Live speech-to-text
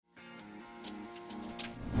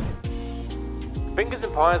Fingers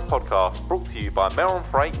and Pies podcast brought to you by Meron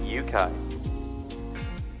Freight UK.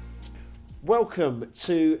 Welcome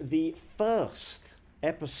to the first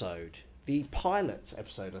episode, the pilot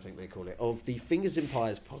episode, I think they call it, of the Fingers and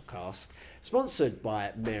Pies podcast, sponsored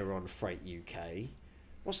by Meron Freight UK.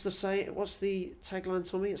 What's the tagline,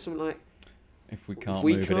 Tommy? It's something like, if we can't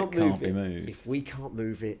move it, it can't be moved. If we can't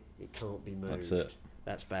move it, it can't be moved. That's it.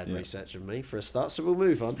 That's bad research of me for a start, so we'll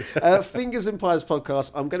move on. Fingers and Pies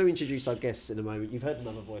podcast. I'm going to introduce our guests in a moment. You've heard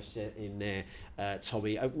another voice in there,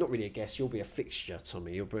 Tommy. Not really a guest. You'll be a fixture,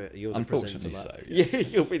 Tommy. You're the presenter. So, yeah,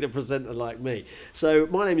 you'll be the presenter like me. So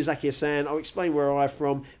my name is Zaki Hassan. I'll explain where I'm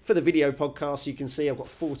from. For the video podcast, you can see I've got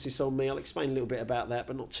Fortis on me. I'll explain a little bit about that,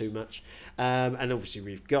 but not too much. And obviously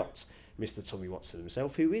we've got Mr. Tommy Watson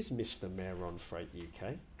himself, who is Mr. Meron Freight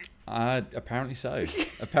UK. Apparently so.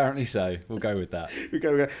 Apparently so. We'll go with that. We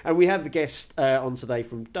go. And we have the guest on today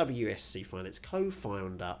from WSC Finance,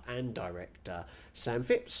 co-founder and director, Sam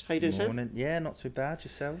Phipps. How you doing, Morning. Sam? Yeah, not too bad.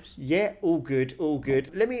 Yourselves? Yeah, all good, all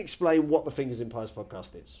good. Let me explain what the Fingers and Pies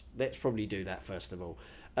podcast is. Let's probably do that first of all.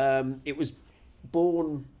 It was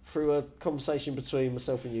born through a conversation between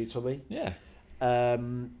myself and you, Tommy. Yeah.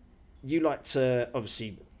 You like to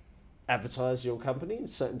obviously advertise your company in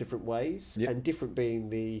certain different ways, and different being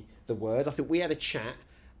the word. I think we had a chat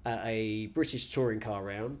at a British touring car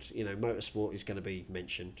round. You know, motorsport is going to be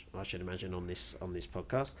mentioned, I should imagine, on this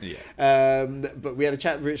podcast. Yeah. But we had a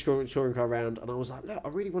chat at British touring car round, and I was like, look, I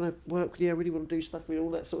really want to work with you. I really want to do stuff with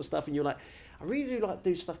all that sort of stuff. And you're like, I really do like to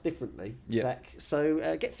do stuff differently, Zach.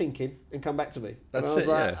 So get thinking and come back to me. That's and I was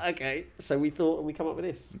it, like, okay. So we thought, and we come up with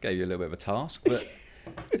this. Gave you a little bit of a task, but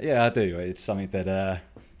yeah, I do. It's something that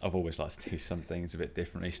I've always liked to do some things a bit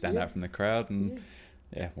differently, stand out from the crowd, and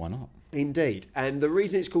why not? Indeed. And the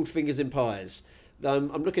reason it's called Fingers and Pies,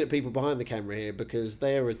 I'm looking at people behind the camera here because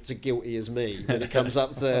they're as guilty as me when it comes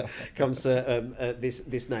to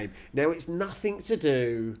this name. Now, it's nothing to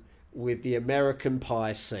do with the American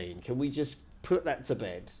pie scene. Can we just put that to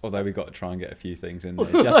bed? Although we've got to try and get a few things in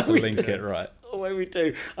there just to link it right. Well, we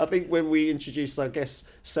do. I think when we introduced our guest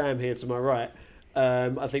Sam here to my right,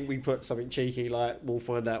 I think we put something cheeky like, we'll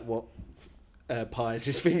find out what pies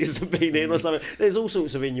his fingers have been in or something. There's all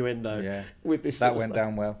sorts of innuendo with this. That went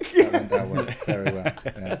down well. That went down well. Very well.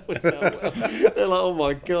 Yeah. They're like, oh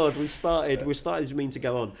my God, we started to mean to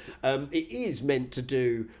go on. It is meant to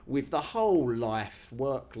do with the whole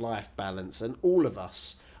work-life balance, and all of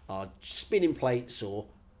us are spinning plates, or,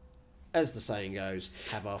 as the saying goes,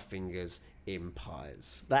 have our fingers in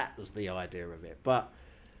pies. That's the idea of it. But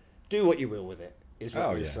do what you will with it, is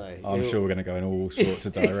what we say. I'm sure we're going to go in all sorts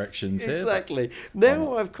of directions here. Exactly.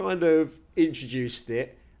 Now I've kind of introduced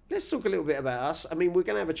it, let's talk a little bit about us. I mean, we're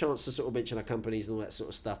going to have a chance to sort of mention our companies and all that sort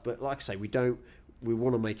of stuff, but like I say, we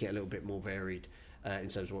want to make it a little bit more varied in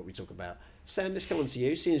terms of what we talk about. Sam, let's come on to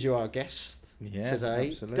you, seeing as you're our guest today.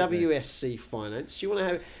 Absolutely. WSC Finance. Do you want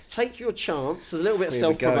to take your chance? There's a little bit of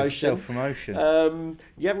self-promotion. Self-promotion.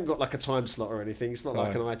 You haven't got like a time slot or anything. It's not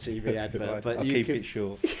like an ITV advert. But I'll keep it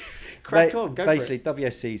short. Crack on, go basically, for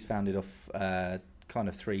it. WSC's founded off kind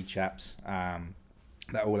of three chaps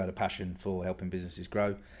that all had a passion for helping businesses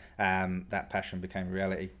grow. That passion became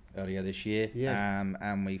reality earlier this year.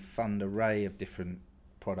 And we fund an array of different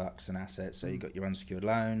products and assets. So you've got your unsecured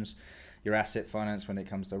loans, your asset finance when it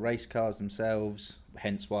comes to race cars themselves,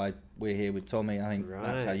 hence why we're here with Tommy. I think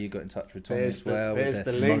that's how you got in touch with Tommy as well. There's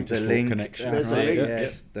the link. The link connection. That's There's right, the link.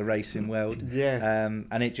 yes, the racing world.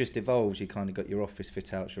 And it just evolves. You kind of got your office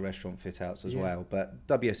fit outs, your restaurant fit outs as well. But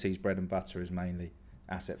WSC's bread and butter is mainly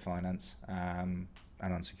asset finance and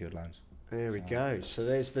unsecured loans. There we go. So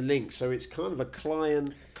there's the link. So it's kind of a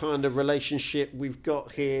client kind of relationship we've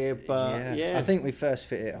got here. But I think we first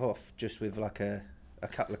fit it off just with like a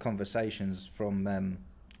couple of conversations from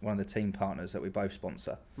one of the team partners that we both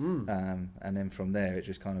sponsor. And then from there it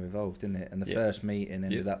just kind of evolved, didn't it? And the first meeting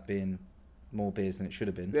ended up being more beers than it should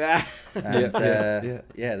have been. And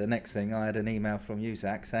the next thing, I had an email from you,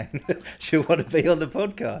 Zach, saying she'll want to be on the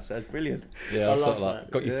podcast. That's brilliant. Yeah, I sort of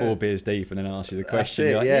like got you 4 beers deep and then asked you the question. It,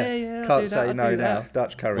 You're like, Can't say no now.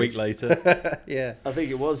 Dutch courage. Week later. I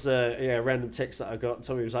think it was a random text that I got, and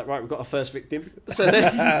Tommy was like, right, we've got our first victim. So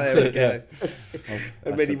then, there we go.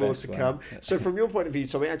 And many more to come. So from your point of view,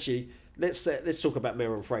 Tommy, actually, let's talk about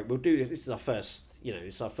Meron Freight. We'll do this. This is our first.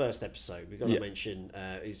 It's our first episode. We've got to mention.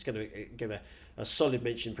 It's going to give a solid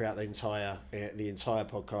mention throughout the entire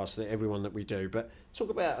podcast, that everyone that we do. But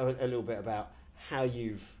talk about a little bit about how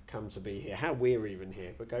you've come to be here, how we're even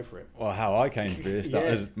here. But go for it. Well, how I came to be this, that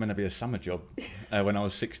was meant to be a summer job when I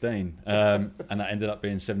was 16, and that ended up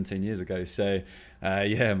being 17 years ago. So,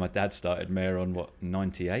 my dad started Meron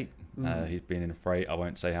 98. He's been in freight. I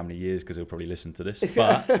won't say how many years because he'll probably listen to this.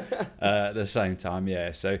 But at the same time,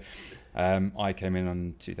 yeah. So I came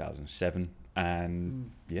in 2007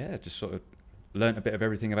 and just sort of learnt a bit of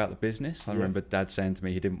everything about the business. I remember Dad saying to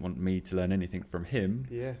me he didn't want me to learn anything from him.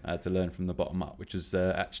 To learn from the bottom up, which was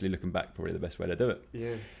actually, looking back, probably the best way to do it.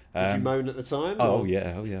 Yeah. Did you moan at the time? Oh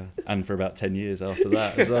yeah. And for about 10 years after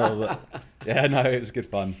that as well. But yeah, no, it was good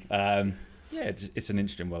fun. It's an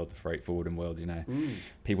interesting world, the freight forwarding world, you know.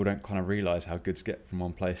 People don't kind of realise how goods get from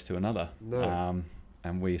one place to another. No.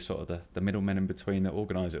 And we're sort of the middlemen in between that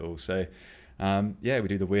organise it all. So, we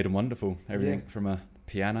do the weird and wonderful. Everything from a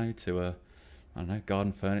piano to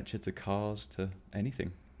garden furniture to cars to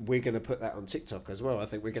anything. We're going to put that on TikTok as well. I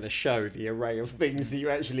think we're going to show the array of things that you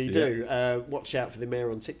actually do. Watch out for the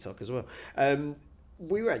mayor on TikTok as well.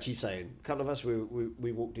 We were actually saying, a couple of us,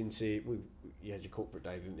 we walked into, you had your corporate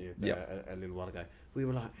day, didn't you, a little while ago. We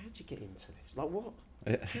were like, how'd you get into this? Like, what?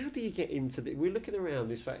 How do you get into this? We're looking around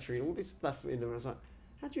this factory and all this stuff in there. I was like,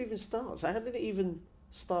 how do you even start? So how did it even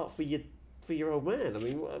start for your old man? I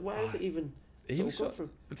mean, how is it even...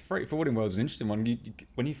 The freight forwarding world is an interesting one.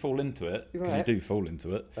 When you fall into it, because you do fall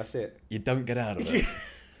into it, that's it. You don't get out of it.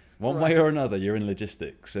 One way or another, you're in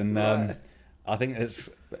logistics, and I think it's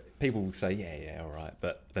people will say, yeah, all right,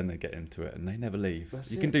 but then they get into it and they never leave.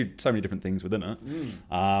 You can do so many different things within it,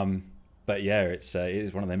 but yeah, it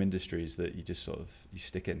is one of them industries that you just sort of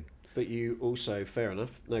stick in. But you also, fair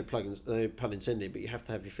enough, no pun intended, but you have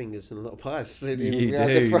to have your fingers in a lot of pies. You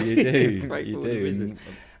do.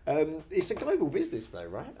 It's a global business, though,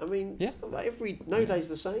 right? I mean, no day's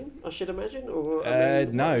the same, I should imagine. Or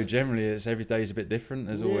no, generally, every day's a bit different.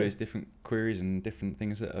 There's always different queries and different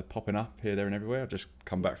things that are popping up here, there, and everywhere. I've just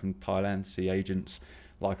come back from Thailand, see agents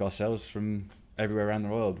like ourselves from everywhere around the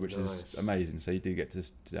world, which is amazing. So you do get to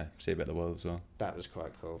see a bit of the world as well. That was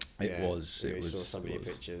quite cool. It was. I saw some of your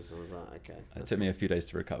pictures. I was like, okay. It took me a few days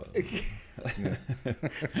to recover.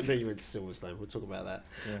 Then you went to Silverstone. We'll talk about that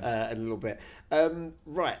in a little bit.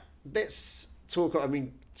 Right. Let's talk.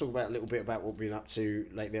 Talk about a little bit about what we've been up to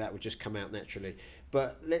lately. That would just come out naturally.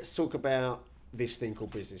 But let's talk about this thing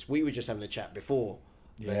called business. We were just having a chat before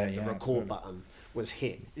the record button was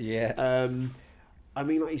hit. Yeah. Like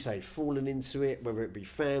you say, falling into it, whether it be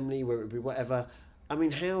family, whether it be whatever. I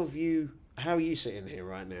mean, how are you sitting here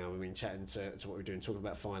right now? I mean, chatting to what we're doing, talking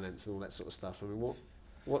about finance and all that sort of stuff. I mean,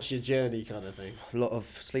 what's your journey kind of thing? A lot of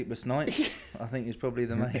sleepless nights, I think, is probably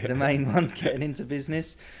the main one, getting into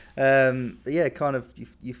business. Kind of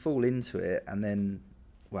you fall into it, and then,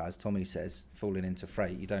 well, as Tommy says, falling into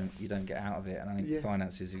freight, you don't get out of it. And I think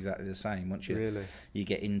finance is exactly the same. Once you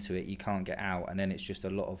get into it, you can't get out, and then it's just a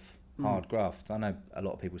lot of hard graft. I know a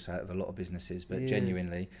lot of people say it of a lot of businesses, but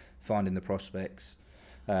genuinely finding the prospects,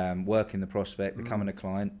 working the prospect, becoming a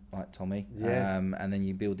client like Tommy, and then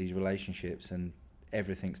you build these relationships, and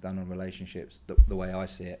everything's done on relationships. The way I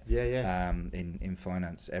see it, in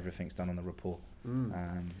finance, everything's done on the rapport,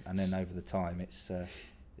 and then over the time, it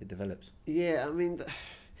develops. Yeah, I mean,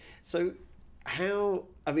 so how?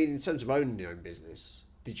 I mean, in terms of owning your own business,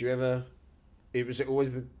 did you ever? Was it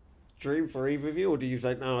always the dream for either of you, or do you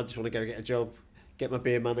think, no, I just want to go get a job, get my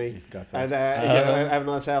beer money, and have a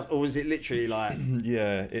nice house, or was it literally like?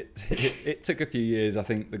 Yeah, it took a few years. I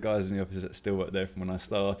think the guys in the office that still work there from when I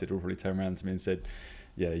started will probably turn around to me and said,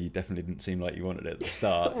 yeah, you definitely didn't seem like you wanted it at the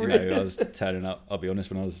start. You know, I was turning up, I'll be honest,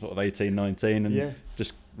 when I was sort of 18, 19 and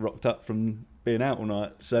just rocked up from being out all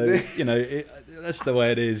night. So, you know, that's the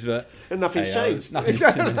way it is. But and nothing's changed. Nothing's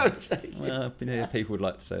changed. Well, people would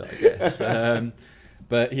like to say that, I guess.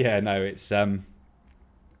 But yeah, no, it's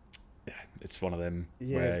one of them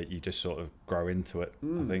where you just sort of grow into it,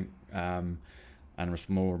 I think, and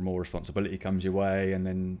more and more responsibility comes your way, and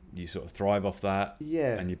then you sort of thrive off that,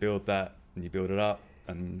 and you build that, and you build it up,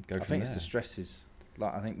 and go. I think it's the stresses.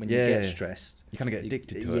 Like, I think when you get stressed, you kind of get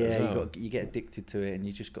addicted to it. As well. You get addicted to it, and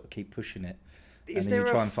you just got to keep pushing it, and then you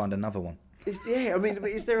try and find another one.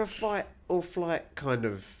 Is there a fight or flight kind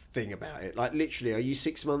of thing about it? Like, literally, are you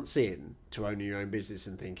 6 months in to owning your own business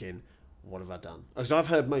and thinking, what have I done? Because I've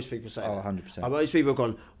heard most people say that. 100%. Most people have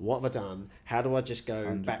gone, what have I done? How do I just go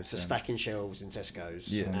 100%. Back to stacking shelves in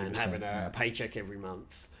Tesco's and having a paycheck every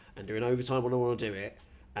month and doing overtime when I want to do it,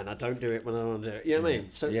 and I don't do it when I want to do it? You know what I mean?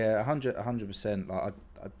 So 100%. Like,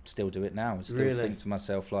 I still do it now. I still think to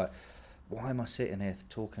myself, like, why am I sitting here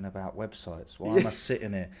talking about websites? Why am I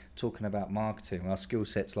sitting here talking about marketing? Our skill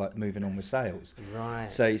set's like moving on with sales. Right.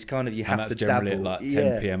 So it's kind of, you have to dabble. And that's generally at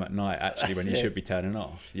like 10 p.m. at night, actually, when you should be turning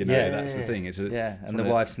off. You know, that's the thing. And the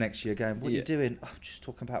wife's next to you going, what are you doing? Oh, just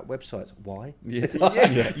talking about websites. Why?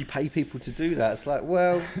 Yeah. You pay people to do that. It's like,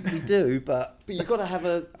 well, we do, but But you've got to have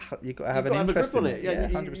a you've got to have an interest in it. Yeah,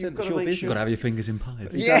 100%. It's your business. You've got to have your fingers in pies.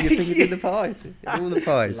 You got your fingers in the pies. All the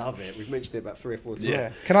pies. Love it. We've mentioned it about 3 or 4 times.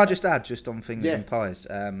 Yeah. Can I just add, just on fingers and pies?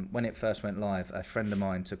 When it first went live, a friend of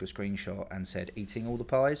mine took a screenshot and said, "Eating all the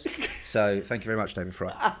pies." So thank you very much, David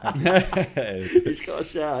Fry. He's got a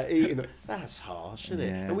shout eating. That's harsh, isn't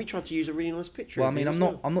it? And we tried to use a really nice picture. Well, I mean, I'm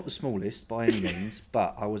not the smallest by any means,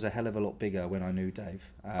 but I was a hell of a lot bigger when I knew Dave.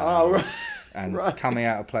 Right. And coming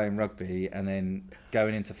out of playing rugby and then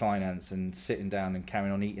going into finance and sitting down and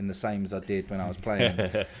carrying on eating the same as I did when I was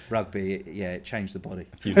playing rugby, it changed the body.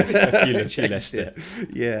 A few less steps.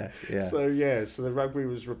 Yeah. So the rugby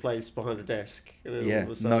was replaced behind a desk. And then all of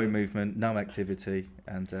a sudden, no movement, no activity,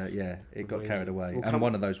 and it got carried away. And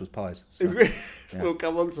one of those was pies. So, We'll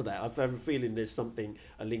come on to that. I have a feeling there's a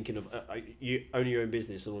linking of you own your own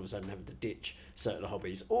business and all of a sudden having to ditch certain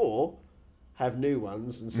hobbies or have new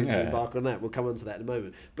ones and simply embark on that. We'll come on to that in a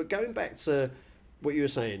moment. But going back to what you were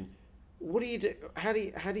saying, what do you do? How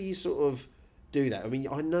do you sort of do that? I mean,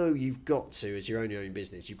 I know you've got to, as you own your own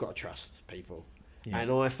business, you've got to trust people. Yeah.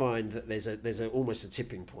 And I find that there's almost a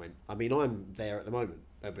tipping point. I mean, I'm there at the moment,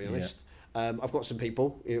 I'll be honest. I've got some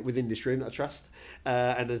people within this room that I trust.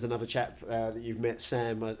 And there's another chap that you've met,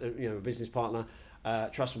 Sam, a business partner,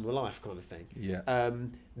 trust with my life kind of thing. Yeah.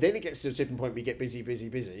 Then it gets to a tipping point where you get busy.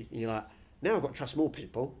 And you're like, now I've got to trust more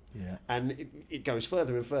people. Yeah. And it goes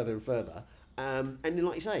further and further and further. And then,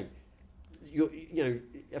 like you say,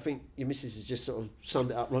 I think your missus has just sort of summed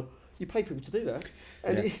it up like, you pay people to do that.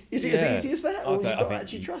 And is it as easy as that? Or you've got to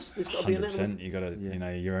actually trust? There's got to be an element. 100%. You've got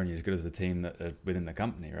to, you're only as good as the team that are within the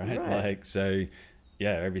company, right?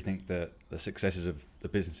 Everything that the successes of the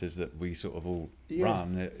businesses that we sort of all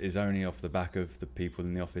run is only off the back of the people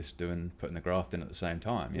in the office putting the graft in at the same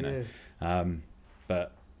time,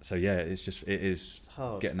 it's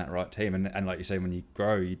hard getting that right team. And like you say, when you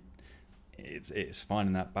grow, it's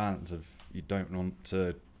finding that balance of you don't want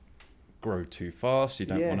to grow too fast. You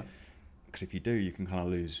don't want to, because if you do, you can kind of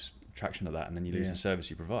lose traction of that, and then you lose the service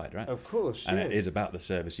you provide, right? Of course. And it is about the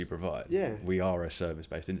service you provide. Yeah. We are a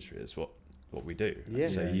service-based industry. That's what we do. Yeah.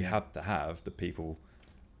 So you have to have the people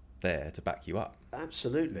there to back you up.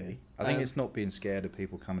 Absolutely. I think it's not being scared of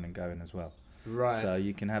people coming and going as well. Right. So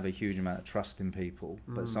you can have a huge amount of trust in people,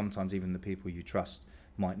 but sometimes even the people you trust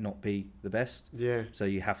might not be the best. Yeah. So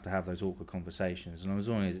you have to have those awkward conversations, and as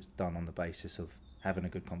long as it's done on the basis of having a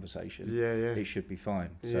good conversation, it should be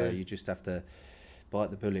fine. So you just have to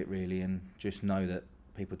bite the bullet really, and just know that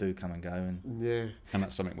people do come and go, and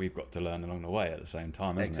that's something we've got to learn along the way at the same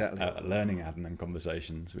time, isn't it? Learning having them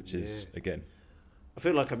conversations, which is again. I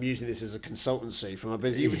feel like I'm using this as a consultancy for my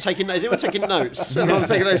business. You were taking notes. You were taking notes, and I'm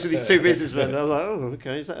taking notes with these two businessmen. I was like, oh,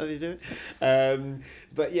 okay, is that how they do it?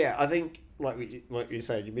 But yeah, I think like you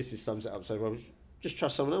said, your missus sums it up so well. Just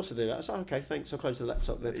trust someone else to do that. I said, okay, thanks. I'll close the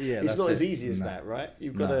laptop then. Yeah, it's not as easy as that, right?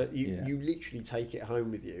 You've got to you literally take it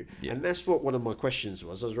home with you, and that's what one of my questions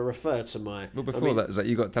was. I was refer to my. Well, before that, is that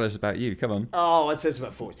you got to tell us about you? Come on. Oh, I'd tell us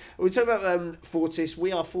about Fortis. We talk about Fortis.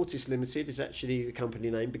 We are Fortis Limited. Is actually the company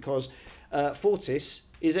name because Fortis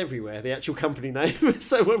is everywhere. The actual company name.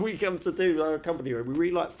 So when we come to do our company name, we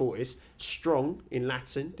really like Fortis. Strong in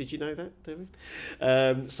Latin. Did you know that,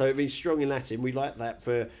 David? So it means strong in Latin. We like that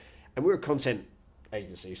and we're a content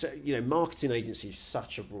agency. So, marketing agency is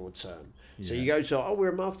such a broad term. Yeah. So you go to,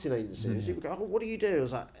 we're a marketing agency. And people go, what do you do? I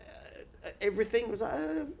was like, everything. I was like,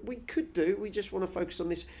 we could do. We just want to focus on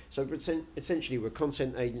this. So essentially, we're a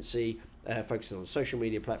content agency focusing on social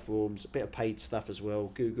media platforms, a bit of paid stuff as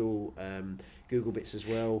well, Google bits as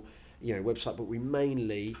well, website. But we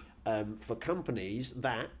mainly, for companies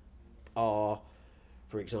that are,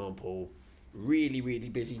 for example, really, really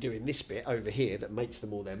busy doing this bit over here that makes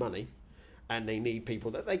them all their money, and they need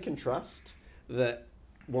people that they can trust that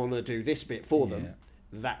want to do this bit for them.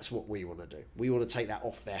 That's what we want to do. We want to take that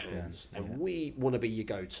off their hands, and we want to be your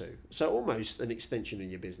go-to. So almost an extension of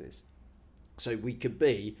your business. So we could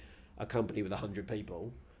be a company with 100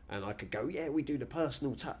 people, and I could go, we do the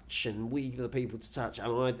personal touch, and we are the people to touch,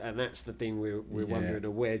 and that's the thing we're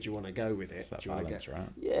wondering, where do you want to go with it? It's that balance, right?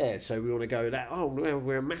 Yeah, so we want to go that. Oh, well,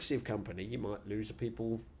 we're a massive company. You might lose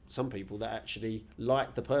some people that actually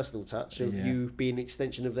like the personal touch of you being an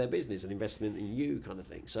extension of their business, an investment in you kind of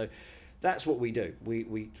thing. So that's what we do.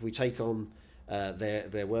 We take on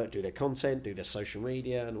their work, do their content, do their social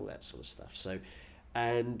media and all that sort of stuff. So,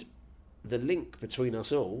 and the link between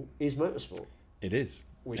us all is motorsport. It is.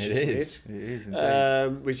 Which is weird. It is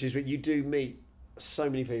indeed. Which is what you do meet so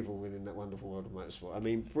many people within that wonderful world of motorsport. I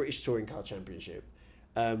mean, British Touring Car Championship.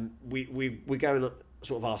 We're going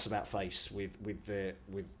sort of arse about face with the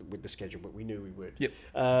schedule, but we knew we would. Yep.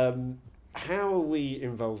 how are we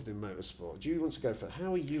involved in motorsport? Do you want to go for it?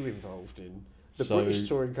 How are you involved in the So- British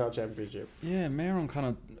Touring Car Championship? Yeah,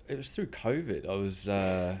 Meyron it was through COVID. I was.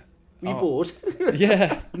 Were you bored?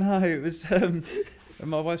 Yeah, no, it was.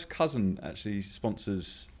 My wife's cousin actually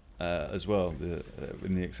sponsors as well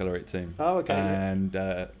in the Accelerate team. Oh, okay. And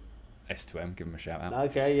S2M, give them a shout out.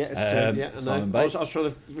 Okay, yeah, it's yeah. Simon I was Bates.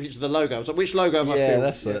 trying to reach the logo. I was like, which logo have I Yeah, filmed?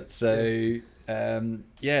 that's it. So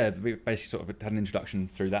we basically sort of had an introduction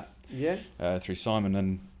through that. Yeah. Through Simon,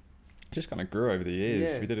 and just kind of grew over the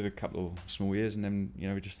years. Yeah. We did it a couple of small years, and then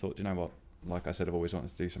we just thought, you know what? Like I said, I've always wanted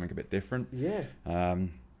to do something a bit different. Yeah.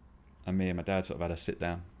 And me and my dad sort of had a sit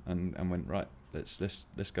down and went, right, let's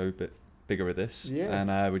go a bit bigger with this. Yeah.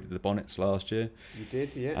 And we did the bonnets last year. You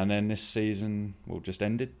did, yeah. And then this season, just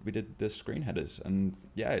ended. We did the screen headers, and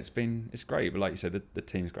yeah, it's great. But like you said, the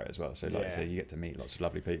team's great as well. So like you say, you get to meet lots of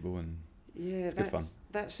lovely people, and yeah, good fun.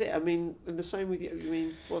 That's it. I mean, and the same with you. I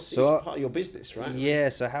mean, it's So part of your business, right? Yeah,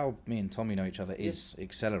 so how me and Tommy know each other is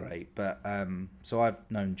Accelerate, but so I've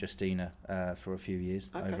known Justina for a few years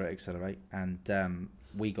over at Accelerate, and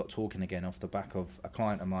we got talking again off the back of a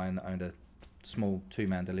client of mine that owned a small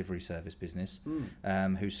 2-man delivery service business,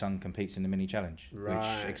 whose son competes in the Mini Challenge, which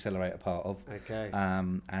Accelerate are part of. Okay.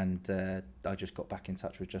 And I just got back in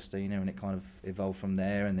touch with Justina, and it kind of evolved from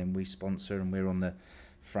there, and then we sponsor, and we're on the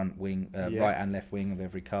front wing, right and left wing of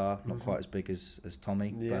every car, not quite as big as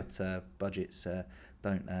Tommy, but budgets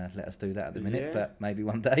don't let us do that at the minute, but maybe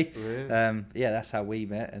one day. That's how we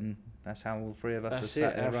met, and that's how all three of us are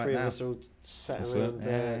sat there right now. Our three of us all sat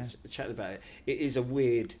around chatting about it. It is a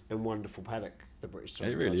weird and wonderful paddock, the British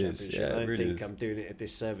Touring Car Championship. Yeah, I don't think I'm doing it a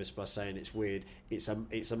disservice by saying it's weird. It's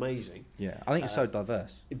amazing. Yeah, I think it's so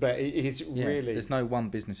diverse. But it is really. There's no one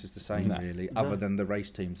business is the same really, other than the race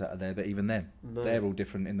teams that are there. But even then, they're all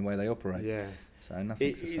different in the way they operate. Yeah. So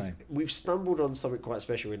nothing's the same. We've stumbled on something quite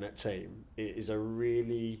special in that team. It is a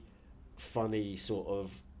really funny sort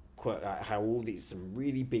of how all these some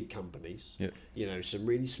really big companies, some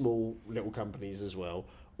really small little companies as well,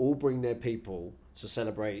 all bring their people to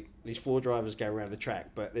celebrate. These 4 drivers go around the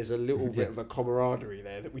track, but there's a little bit of a camaraderie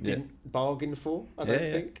there that we didn't bargain for, I don't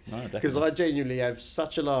think. Because I genuinely have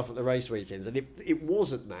such a laugh at the race weekends, and if it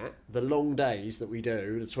wasn't that, the long days that we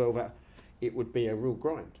do, the 12-hour, it would be a real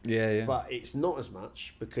grind. Yeah. But it's not as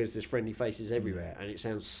much because there's friendly faces everywhere, and it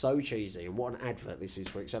sounds so cheesy. And what an advert this is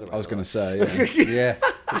for Accelerate. I was going to say, yeah.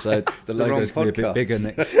 So the logo's going to be a bit bigger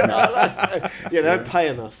next. They don't pay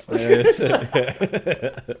enough.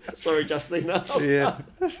 Sorry, Justina. Yeah.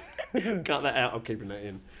 Cut that out. I'm keeping that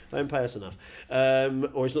in. They don't pay us enough,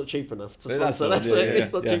 or it's not cheap enough to sponsor.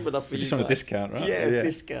 It's not cheap enough for you. Just on a discount, right? Yeah,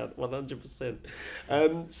 discount, 100%.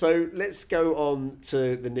 So let's go on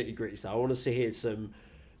to the nitty gritty stuff. I want to hear some,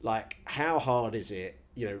 how hard is it?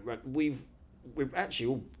 We're actually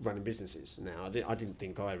all running businesses now. I didn't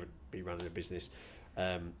think I would be running a business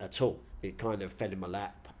at all. It kind of fell in my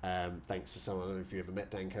lap. Thanks to someone, I don't know if you ever met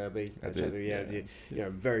Dan Kirby. I did.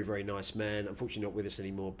 Very, very nice man. Unfortunately not with us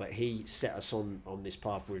anymore, but he set us on this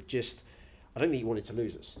path where I don't think he wanted to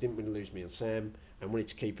lose us. He didn't want to lose me and Sam, and wanted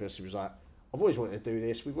to keep us. He was like, I've always wanted to do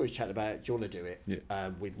this. We've always chatted about it. Do you want to do it?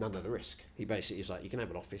 With none of the risk. He basically was like, you can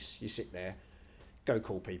have an office, you sit there, go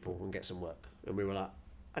call people and get some work. And we were like,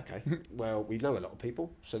 okay, well, we know a lot of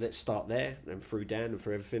people, so let's start there and through Dan and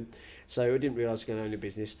through everything. So I didn't realise I was going to own a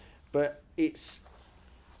business, but it's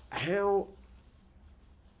how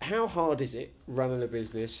hard is it running a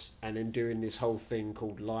business and then doing this whole thing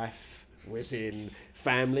called life, was in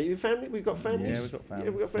family? We've got families. Yeah, we've got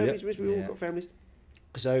families. We've got families. Yep. We've all got families.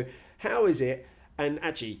 So how is it? And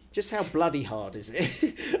actually, just how bloody hard is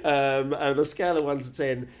it? On a scale of 1 to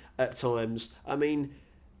 10, at times,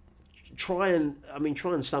 try and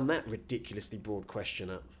sum that ridiculously broad question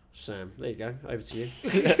up. Sam, there you go. Over to you.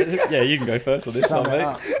 Yeah, you can go first on this one,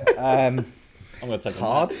 mate. I'm going to take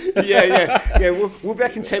hard. Yeah. We'll be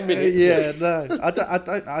back in 10 minutes. Yeah, no,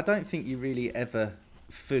 I don't think you really ever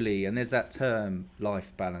fully. And there's that term,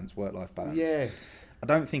 work-life balance. Yeah. I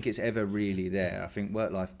don't think it's ever really there. I think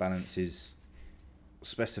work-life balance is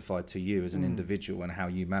specified to you as an individual and how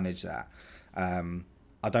you manage that.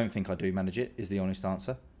 I don't think I do manage it, is the honest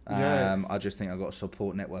answer. I just think I've got a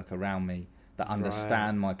support network around me that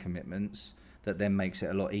understand my commitments, that then makes it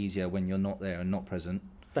a lot easier when you're not there and not present.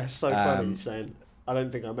 That's so funny saying, I don't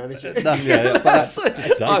think I manage it. I'm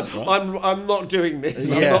not doing this.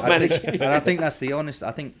 I'm not managing it. And I think that's the honest.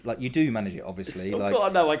 I think you do manage it, obviously.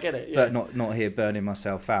 I get it. Yeah. But not here burning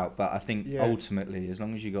myself out. But I think ultimately, as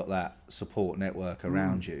long as you got that support network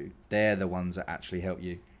around you, they're the ones that actually help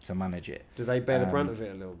you to manage it. Do they bear the brunt of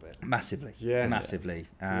it a little bit? Massively. Yeah. Massively.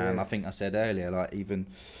 I think I said earlier,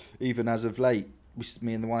 even as of late,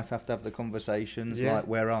 me and the wife have to have the conversations, Yeah. like,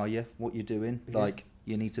 where are you? What you doing? Yeah. Like,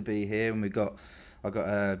 you need to be here.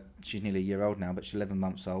 And she's nearly a year old now, but she's 11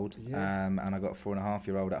 months old. Yeah. And I got a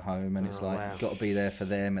 4.5-year-old at home, and it's Oh, like, wow. you've got to be there for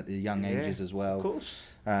them at the young ages as well. Of course.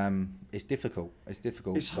 It's difficult. It's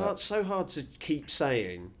difficult. It's hard, so hard to keep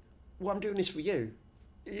saying, well, I'm doing this for you.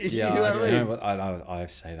 Yeah, You know what I do you mean? know what? I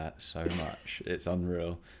say that so much. It's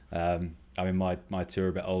unreal. I mean, my two are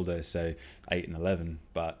a bit older, so 8 and 11,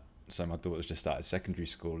 but so my daughter's just started secondary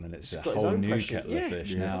school, and it's a got his whole own new pressure. kettle of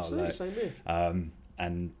fish now. Absolutely, Like, same here.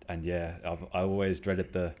 and yeah, I always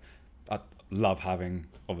dreaded I love having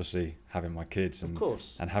my kids Of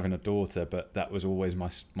course. and having a daughter, but that was always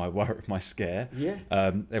my worry, my scare. Yeah.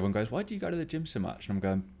 Everyone goes, "Why do you go to the gym so much?" And I'm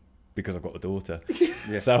going, because I've got a daughter.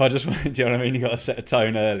 So I just want, do you know what I mean? You got to set a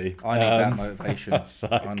tone early. I need that motivation.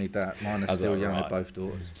 Like, I need that. Mine are still young, both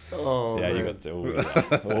daughters. Oh, yeah, man. you got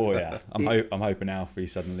to. Oh yeah. I'm hoping Alfie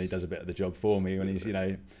suddenly does a bit of the job for me when he's,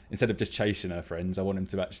 instead of just chasing her friends, I want him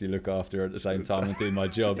to actually look after her at the same time and do my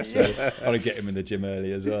job. So I want to get him in the gym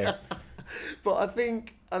early as well. But I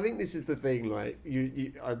think this is the thing. Like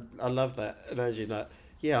I love that analogy. Like,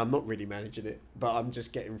 yeah, I'm not really managing it, but I'm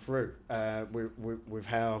just getting through with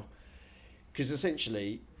how, because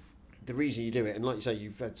essentially, the reason you do it, and like you say,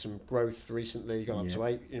 you've had some growth recently, gone up to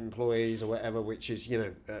 8 employees or whatever, which is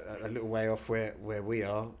a little way off where we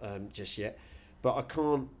are just yet. But I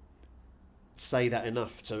can't say that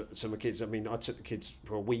enough to my kids. I mean, I took the kids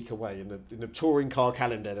for a week away in the touring car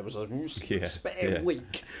calendar. There was a spare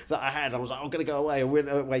week that I had. I was like, I'm going to go away. I went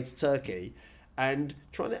away to Turkey and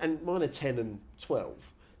mine are 10 and 12.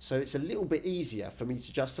 So it's a little bit easier for me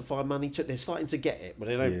to justify money. They're starting to get it, but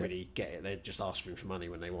they don't really get it. They're just asking for money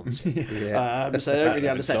when they want it. So they don't really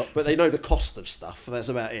understand. But they know the cost of stuff. That's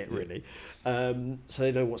about it, really. So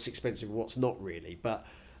they know what's expensive and what's not really. But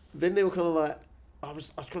then they were kind of like, I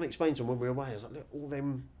was trying to explain to them when we were away. I was like, look, all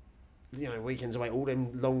them, weekends away, all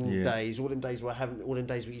them long days, all them days where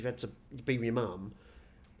you've had to be with your mum.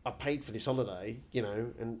 I've paid for this holiday,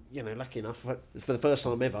 and lucky enough for the first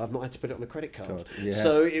time ever, I've not had to put it on a credit card.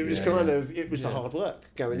 So it was the hard work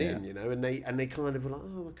going in, and they kind of were like,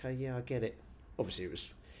 oh, okay, yeah, I get it. Obviously,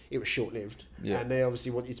 it was short lived, and they obviously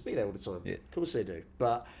want you to be there all the time. Yeah. Of course they do,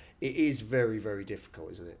 but it is very, very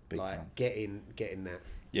difficult, isn't it? Big time. Getting that.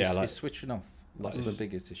 Yeah, it's switching off. That's the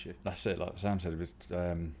biggest issue. That's it. Like Sam said, it was,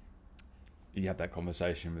 you had that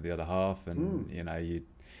conversation with the other half, and you.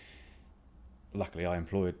 Luckily, I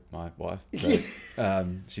employed my wife, so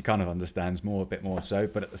she kind of understands a bit more so.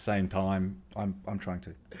 But at the same time, I'm trying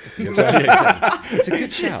to. It's a good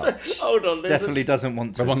shout. Hold on, definitely doesn't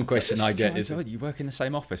want to. The one question I get is, "Oh, you work in the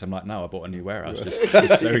same office?" I'm like, "No, I bought a new warehouse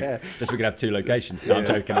just so we could have 2 locations." No, I'm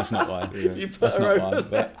joking. That's not why. That's not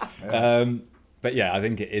why. But yeah, I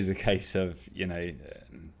think it is a case of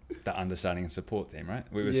that understanding and support team, right?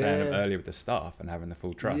 We were saying earlier with the staff and having the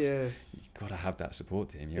full trust. Yeah. You've got to have that support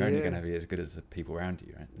team. You're only going to be as good as the people around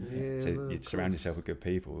you, right? Yeah, so you surround yourself with good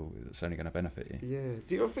people, it's only going to benefit you. Yeah.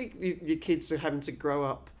 Do you think your kids are having to grow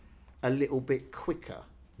up a little bit quicker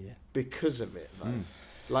because of it, though?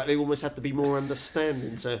 Like they almost have to be more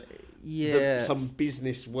understanding to some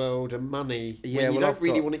business world and money when you don't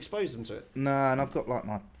really want to expose them to it. No, and I've got like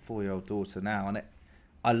my 4-year-old daughter now, and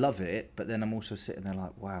I love it, but then I'm also sitting there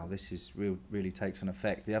like, wow, this is really takes an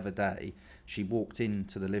effect. The other day, she walked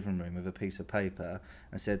into the living room with a piece of paper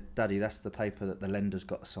and said, "Daddy, that's the paper that the lender's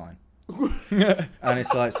got to sign." And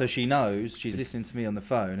it's like, so she knows, she's listening to me on the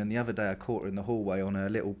phone, and the other day I caught her in the hallway on her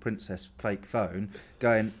little princess fake phone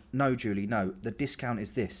going, "No, Julie, no, the discount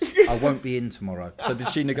is this. I won't be in tomorrow." So did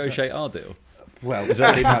she negotiate our deal? Well,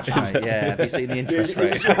 pretty much, mate. Yeah, have you seen the interest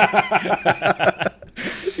rate?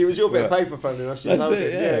 It was your bit of paper phone. That's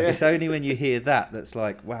it. Yeah. It's only when you hear that's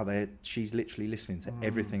like, wow, she's literally listening to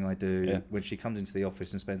everything I do. Yeah. When she comes into the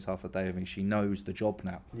office and spends half a day with me, she knows the job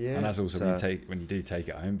now. Yeah. And that's also when you do take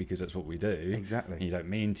it home, because that's what we do. Exactly. And you don't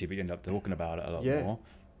mean to, but you end up talking about it a lot more.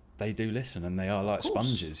 They do listen, and they are like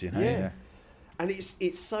sponges, Yeah. And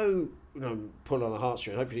it's so pull on the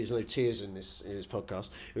heartstring. Hopefully, there's no tears in this podcast.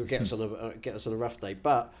 It will get us on a rough day,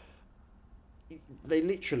 but they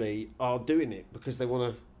literally are doing it because they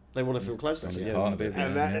want to feel close to you.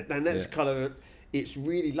 And that's kind of, it's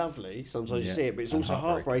really lovely. Sometimes you see it, but it's also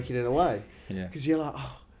heartbreaking in a way. Yeah. Because you're like,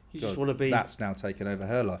 oh, you just want to be. That's now taken over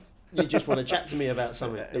her life. You just want to chat to me about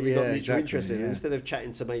something that we've got mutual interest in, instead of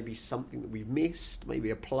chatting to maybe something that we've missed, maybe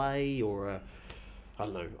a play or I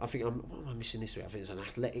don't know. I think what am I missing this week? I think it's an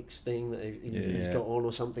athletics thing that he's got on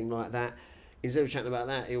or something like that. Instead of chatting about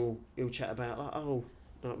that, he'll chat about like, oh,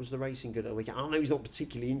 it was the racing good at the weekend. I know he's not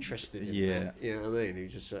particularly interested in that. You know what I mean? He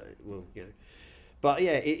just But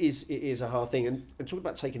yeah, it is a hard thing. And talk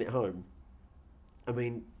about taking it home. I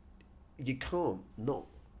mean, you can't not.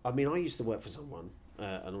 I mean, I used to work for someone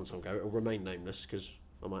a long time ago. It'll remain nameless because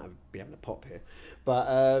I might be having a pop here, but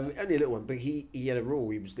only a little one. But he had a rule.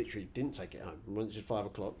 He was literally didn't take it home. Once it's 5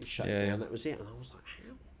 o'clock, he shut it down. That was it. And I was like,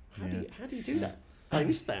 how do you do that? In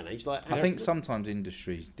this day and age, like I think sometimes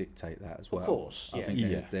industries dictate that as well. Of course, I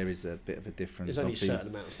think there is a bit of a difference. There's only a certain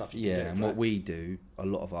amount of stuff you can do. And what we do, a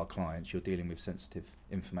lot of our clients, you're dealing with sensitive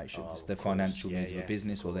information. It's their financial needs of a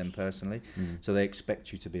business or them personally. So they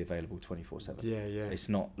expect you to be available 24/7. Yeah. It's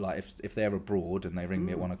not like if they're abroad and they ring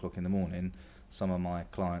me at 1 o'clock in the morning, some of my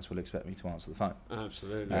clients will expect me to answer the phone.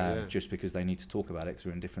 Absolutely. Just because they need to talk about it because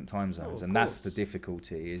we're in different time zones. And that's the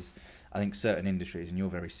difficulty is, I think certain industries, and you're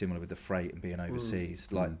very similar with the freight and being overseas,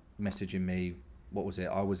 like messaging me, what was it?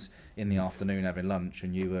 I was in the afternoon having lunch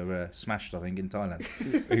and you were smashed, I think, in Thailand.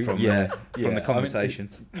 From the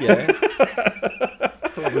conversations.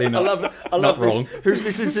 Probably not. I love wrong. Who's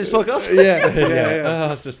listening to this podcast? I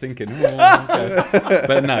was just thinking, okay.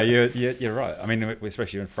 But no, you're right. I mean,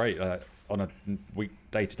 especially in freight, on a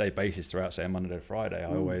day-to-day basis throughout, say, Monday to Friday,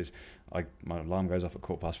 my alarm goes off at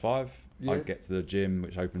 5:15. I get to the gym,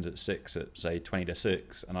 which opens at 6 at say 20 to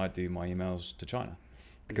 6, and I do my emails to China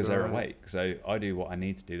because they're awake. So I do what I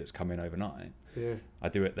need to do that's come in overnight. Yeah. I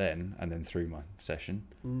do it then and then through my session,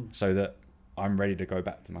 so that I'm ready to go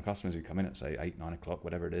back to my customers who come in at say 8, 9 o'clock,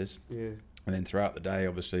 whatever it is. Yeah. And then throughout the day,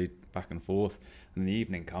 obviously back and forth, and the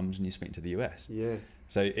evening comes and you speak to the US. Yeah.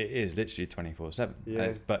 So it is literally 24/7.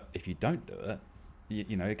 Yeah. But if you don't do it,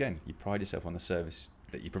 you know, again, you pride yourself on the service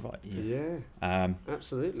that you provide. Yeah.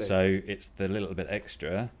 Absolutely. So it's the little bit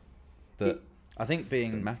extra that I think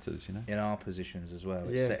being matters, you know, in our positions as well.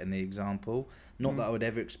 It's setting the example. Not that I would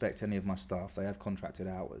ever expect any of my staff. They have contracted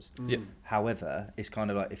hours. However, it's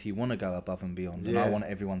kind of like if you want to go above and beyond, and I want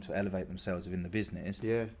everyone to elevate themselves within the business.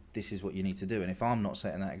 This is what you need to do. And if I'm not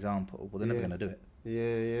setting that example, well, they're never going to do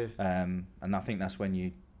it. And I think that's when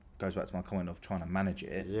you goes back to my comment of trying to manage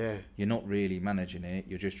it. You're not really managing it.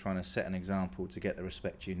 You're just trying to set an example to get the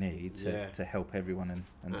respect you need to help everyone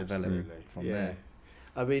and develop from there.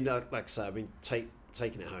 I mean, like I say,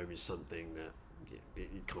 taking it home is something that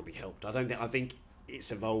it can't be helped. I think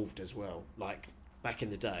it's evolved as well. Like back in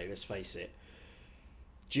the day, let's face it,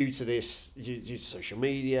 due to social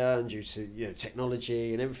media and due to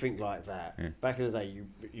technology and everything like that. Back in the day,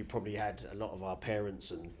 you probably had a lot of our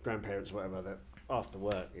parents and grandparents, whatever, that after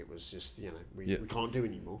work it was just we can't do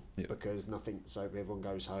anymore because nothing. So everyone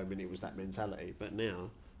goes home, and it was that mentality. But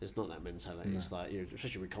now it's not that mentality. No. It's like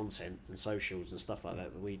especially with content and socials and stuff like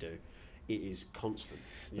that we do. It is constant.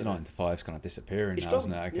 The 9 to 5's kind of disappearing now,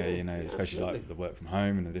 isn't it? Okay, especially absolutely. like the work from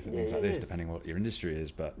home and the different things like this, depending on what your industry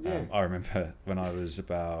is. But I remember when I was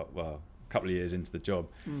about a couple of years into the job,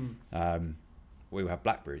 we had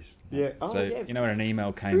Blackberries. Yeah. So you know when an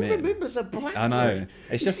email came Who in. remembers a Blackberry? I know.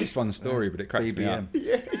 It's just this one story, but it cracks me up.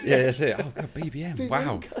 Yeah, that's it. Oh God, BBM.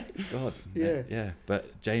 Wow. God. Yeah.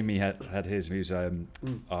 But Jamie had his, who's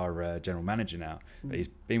our general manager now. But he's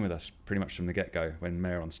been with us pretty much from the get-go when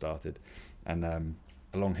Meron started, and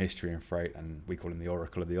a long history in freight, and we call him the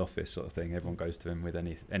Oracle of the office sort of thing. Everyone goes to him with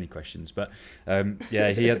any questions. But he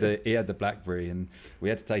had the BlackBerry, and we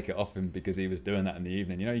had to take it off him because he was doing that in the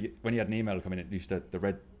evening. You know, when you had an email come in, it used to, the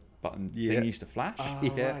red button thing used to flash.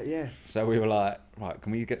 Right. So we were like, right,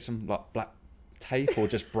 can we get some like black tape or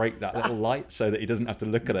just break that little light so that he doesn't have to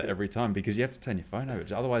look at it every time, because you have to turn your phone over.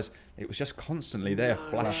 Otherwise, it was just constantly there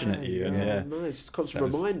flashing at you. No, it's a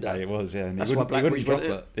constant reminder. It was, and that's why Blackberries drop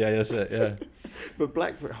it. Yeah, that's it. Yeah. But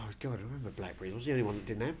Blackberry, oh God, I remember Blackberries. I was the only one that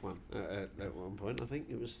didn't have one at one point. I think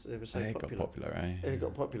they were so popular. It got popular, eh? It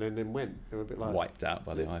got popular, and then when they were a bit like wiped out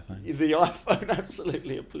by the iPhone. The iPhone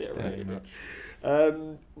absolutely obliterated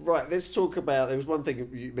it. Right, let's talk about. There was one thing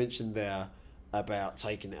you mentioned there about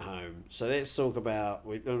taking it home. So let's talk about.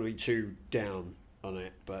 We don't want to be too down on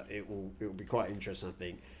it, but it will be quite interesting, I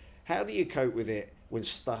think. How do you cope with it when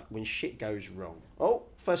shit goes wrong? Oh,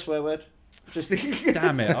 first swear word. Just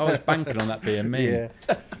damn it! I was banking on that being me. Yeah.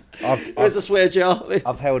 There's a swear jar.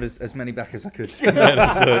 I've held as many back as I could.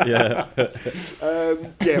 That's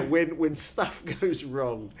it, when stuff goes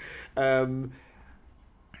wrong. I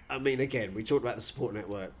mean, again, we talked about the support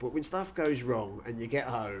network, but when stuff goes wrong and you get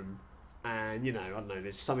home and, I don't know,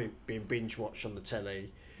 there's something being binge watched on the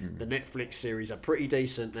telly. The Netflix series are pretty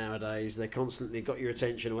decent nowadays. They're constantly got your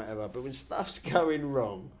attention or whatever. But when stuff's going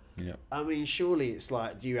wrong, I mean, surely it's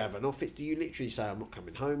like, do you have an office? Do you literally say, I'm not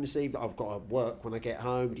coming home this evening, I've got to work when I get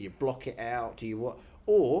home? Do you block it out? Do you what?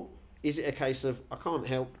 Or is it a case of, I can't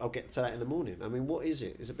help, I'll get to that in the morning? I mean, what is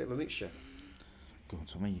it? It's a bit of a mixture. Go on,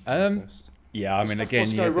 Tommy. First. Yeah, I mean, Stuff again,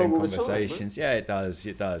 must you go have wrong them all the time, conversations. Yeah, it does.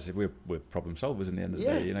 It does. We're problem solvers in the end of the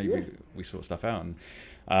day. You know, we sort stuff out.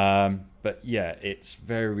 And, but yeah, it's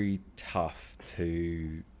very tough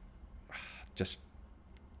to just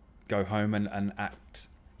go home and act.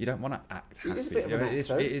 You don't want to act happy. It is a bit of an act,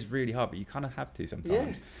 though. It is really hard, but you kind of have to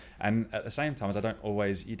sometimes. Yeah. And at the same time, you don't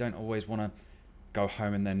always want to go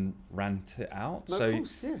home and then rant it out. No, so of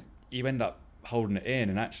course, yeah. you end up holding it in,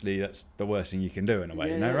 and actually that's the worst thing you can do in a way.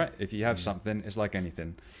 Yeah, you know, yeah. right? If you have something, it's like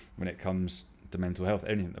anything. When it comes to mental health,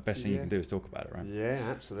 anything, the best thing you can do is talk about it, right? Yeah,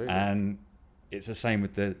 absolutely. And it's the same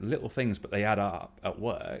with the little things, but they add up at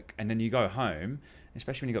work. And then you go home,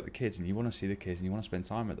 especially when you've got the kids and you want to see the kids and you want to spend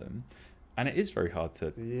time with them. And it is very hard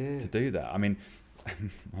to do that. I mean,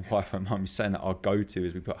 my wife and mum is saying that our go-to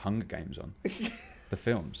is we put Hunger Games on, the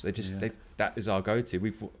films. That is our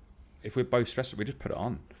go-to. If we're both stressed, we just put it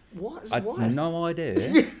on. What? I have no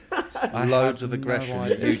idea. Loads of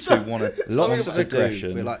aggression. You two want to lots of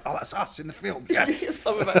aggression. We're like, oh, that's us in the film. Yes.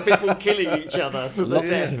 Something about people killing each other to the Lots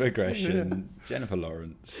death. of aggression. Jennifer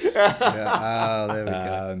Lawrence. Yeah. Oh, there we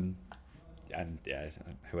go. And yeah,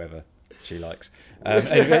 whoever she likes.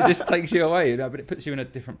 Anyway, it just takes you away, you know, but it puts you in a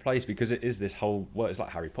different place because it is this whole, well, it's like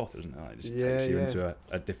Harry Potter, isn't it? Like, it just takes you into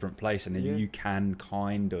a different place, and then you can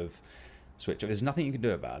kind of switch off. There's nothing you can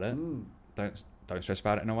do about it. Don't stress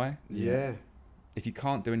about it in a way. Yeah. If you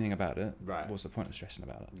can't do anything about it, Right. what's the point of stressing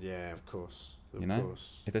about it? Yeah, of course. Of You know?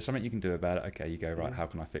 course. If there's something you can do about it, okay, you go, right, how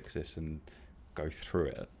can I fix this and go through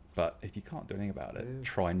it? But if you can't do anything about it,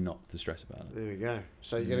 try not to stress about it. There we go.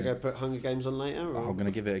 So you're going to go put Hunger Games on later? Or? I'm going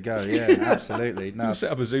to give it a go. Yeah, absolutely. No. We'll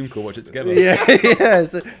set up a Zoom call, watch it together. Yeah.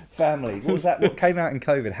 So family. What was that? What came out in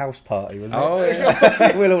COVID? House party, wasn't it? Oh,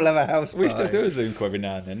 yeah. We'll all have a house party. We still do a Zoom call every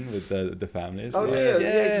now and then with the families. Oh, yeah.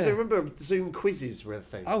 yeah. Because I remember Zoom quizzes were a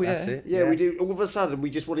thing. Oh, yeah. That's it. Yeah, we do. All of a sudden, we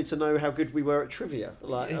just wanted to know how good we were at trivia.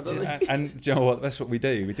 Like, I don't know. And do you know what? That's what we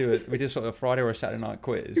do. We do sort of a Friday or a Saturday night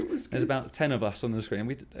quiz. There's about 10 of us on the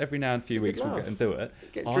screen. Every now and a few weeks we'll get and do it.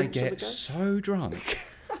 I get so drunk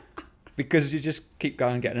because you just keep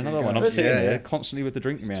going and getting another one. I'm sitting there constantly with the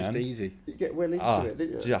drink, man. Just easy. You get well into it,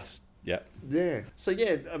 didn't you? Yeah. So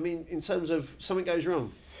yeah, I mean, in terms of something goes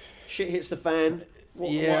wrong, shit hits the fan. What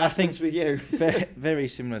I think happens with you? very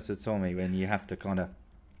similar to Tommy when you have to kind of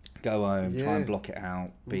go home, try and block it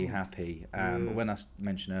out, be happy. When I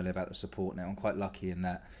mentioned earlier about the support now, I'm quite lucky in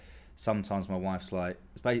that sometimes my wife's like,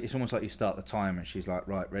 it's almost like you start the timer and she's like,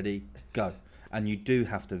 right, ready, go. And you do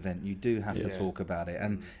have to vent, you do have to talk about it.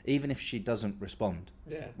 And even if she doesn't respond,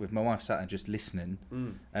 with my wife sat there just listening,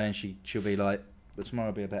 and then she'll be like, but tomorrow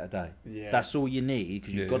will be a better day. Yeah. That's all you need,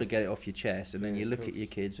 because you've got to get it off your chest. And then you look at your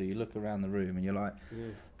kids or you look around the room and you're like,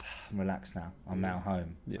 I'm relaxed now, I'm now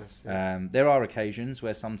home. There are occasions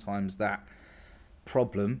where sometimes that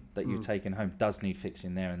problem that you've taken home does need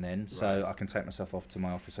fixing there and then, so I can take myself off to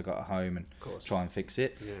my office I got at home and try and fix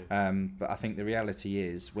it. But I think the reality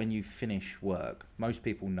is when you finish work, most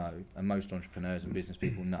people know, and most entrepreneurs and business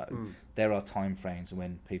people know, there are time frames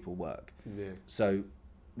when people work. So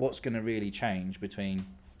what's going to really change between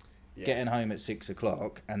getting home at 6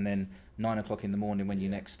 o'clock and then 9 o'clock in the morning when you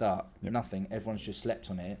next start? Nothing. Everyone's just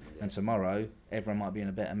slept on it, and tomorrow everyone might be in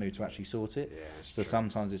a better mood to actually sort it. So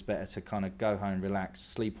sometimes it's better to kind of go home, relax,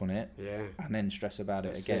 sleep on it, and then stress about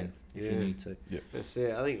it again if you need to. That's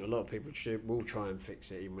it. I think a lot of people will try and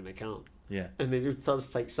fix it even when they can't. Yeah. And it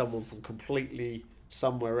does take someone from completely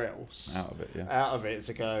somewhere else out of it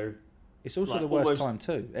to go. It's also the worst time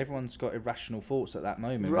too. Everyone's got irrational thoughts at that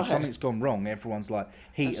moment. When something's gone wrong, everyone's like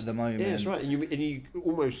heat at the moment. Yeah, that's right. And you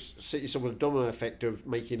almost set yourself with a domino effect of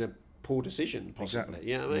making a poor decision, possibly. Exactly.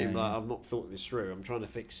 You know what I mean? Like, I've not thought this through. I'm trying to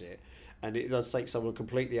fix it. And it does take someone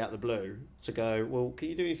completely out of the blue to go, well, can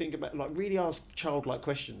you do anything about, like, really ask childlike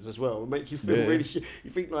questions as well, and make you feel really,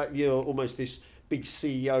 you think like you're almost this big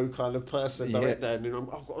CEO kind of person, and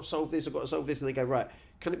I've got to solve this, and they go, right,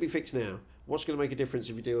 can it be fixed now? What's going to make a difference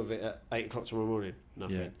if you deal with it at 8 o'clock tomorrow morning?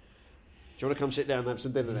 Nothing. Do you want to come sit down and have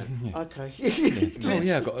some dinner then? Okay.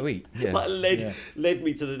 I've got to eat. Like led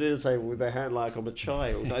me to the dinner table with their hand like I'm a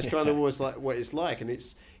child. That's kind of almost like what it's like, and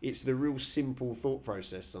it's the real simple thought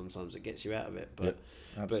process sometimes that gets you out of it. But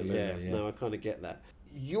no, I kind of get that.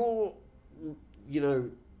 Your,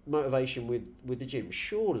 motivation with the gym.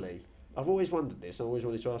 Surely, I've always wondered this. I always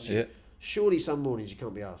wanted to ask you. Surely some mornings you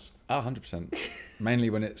can't be asked. 100%.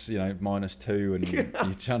 Mainly when it's -2 and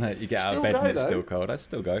you get out of bed and it's still cold. I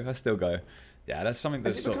still go. Yeah, that's something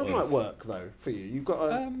that's Has it become like work though for you? You've got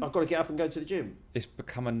to, I've got to get up and go to the gym. It's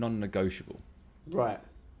become a non-negotiable. Right.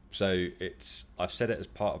 So I've said it as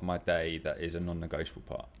part of my day that is a non-negotiable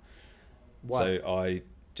part. Why?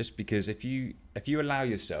 So because if you allow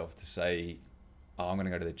yourself to say, I'm going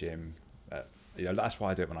to go to the gym that's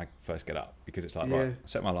why I do it when I first get up, because it's like, right, I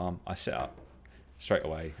set my alarm, I sit up straight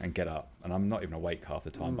away and get up, and I'm not even awake half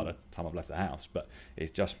the time by the time I've left the house, but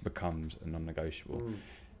it just becomes a non-negotiable.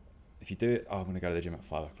 If you do it, I'm going to go to the gym at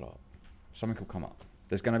 5 o'clock, something will come up.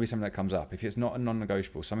 There's going to be something that comes up. If it's not a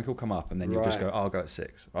non-negotiable, something will come up, and then you'll just go, I'll go at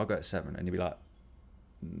 6, or I'll go at 7, and you'll be like,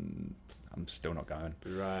 I'm still not going.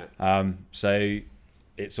 Right. So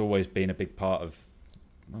it's always been a big part of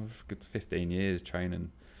a good 15 years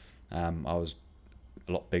training. I was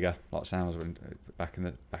a lot bigger, like Sam was back in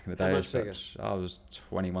the day. How much bigger? I was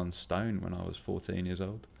 21 stone when I was 14 years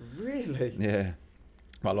old. Really? Yeah.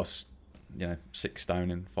 I lost 6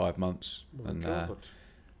 stone in 5 months. Oh my God.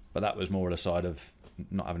 But that was more on the side of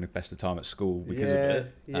not having the best of time at school because of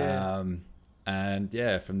it. Yeah. And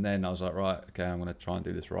from then I was like, right, okay, I'm going to try and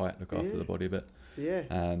do this right, look after the body a bit.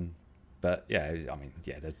 Yeah. But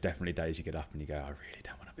there's definitely days you get up and you go, I really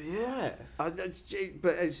don't want to be here. Right.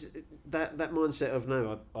 But it's that mindset of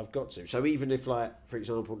no, I've got to. So even if, like, for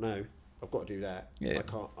example, no, I've got to do that. Yeah.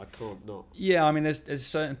 I can't not. Yeah, I mean, there's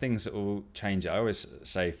certain things that will change it. I always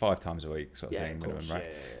say 5 times a week sort of thing, of course, right?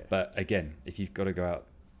 Yeah. But again, if you've got to go out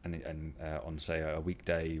and on, say, a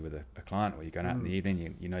weekday with a client, or you're going out in the evening,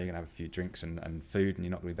 you're going to have a few drinks and food, and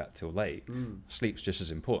you're not going to be back till late. Sleep's just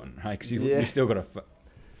as important, right? Because you still got to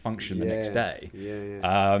function the next day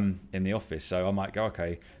in the office. So I might go,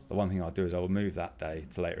 okay, the one thing I'll do is I will move that day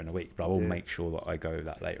to later in the week, but I will make sure that I go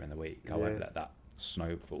that later in the week. I won't let that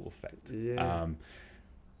snowball effect.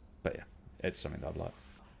 But it's something that I'd like.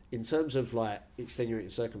 In terms of, like, extenuating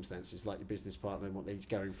circumstances, like your business partner and what he's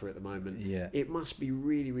going through at the moment, it must be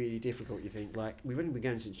really, really difficult, you think. Like, we've only been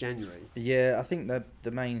going since January. Yeah, I think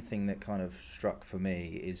the main thing that kind of struck for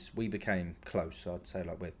me is we became close. I'd say,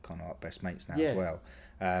 like, we're kind of like best mates now as well.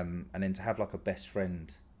 And then to have, like, a best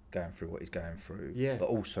friend going through what he's going through, but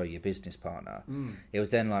also your business partner, it was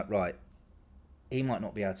then like, right, he might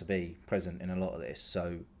not be able to be present in a lot of this,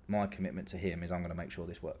 so my commitment to him is I'm going to make sure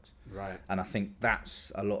this works. Right. And I think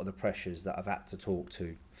that's a lot of the pressures that I've had to talk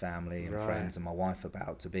to family and friends and my wife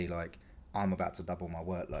about, to be like, I'm about to double my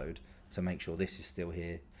workload to make sure this is still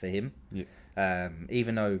here for him. Yeah.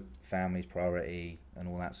 Even though family's priority and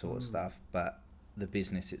all that sort of stuff, but the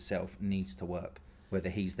business itself needs to work, whether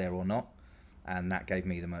he's there or not. And that gave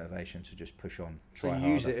me the motivation to just push on. So you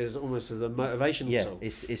use it as almost as a motivational tool. Yeah,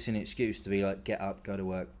 it's an excuse to be like, get up, go to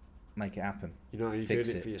work, make it happen. You're not only doing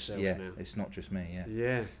it for yourself now. It's not just me.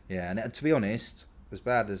 Yeah. And to be honest, as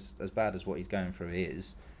bad as what he's going through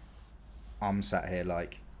is, I'm sat here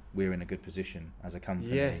like, we're in a good position as a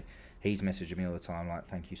company. Yeah. He's messaging me all the time like,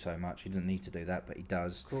 thank you so much. He doesn't need to do that, but he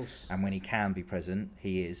does. Of course. And when he can be present,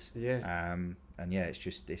 he is. Yeah. And it's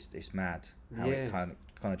just it's mad how it kind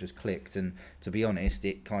of just clicked. And to be honest,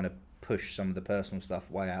 it kind of pushed some of the personal stuff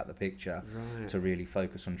way out of the picture to really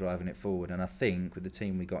focus on driving it forward. And I think with the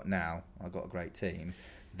team we got now, I've got a great team.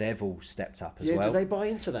 They've all stepped up as well. Do they buy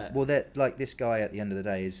into that? Well, they're like, this guy at the end of the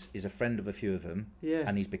day is a friend of a few of them,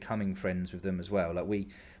 and he's becoming friends with them as well. Like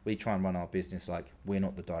we try and run our business like we're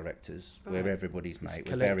not the directors, we're everybody's mate.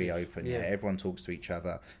 We're very open. Yeah, everyone talks to each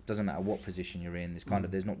other. Doesn't matter what position you're in. There's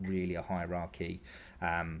there's not really a hierarchy.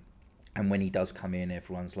 And when he does come in,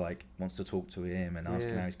 everyone's like wants to talk to him and ask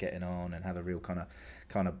him how he's getting on and have a real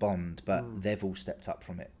kind of bond. But they've all stepped up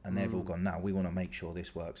from it, and they've all gone, no, we want to make sure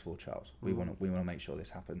this works for Charles. We want to make sure this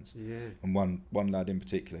happens. Yeah. And one lad in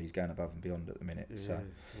particular, he's going above and beyond at the minute. So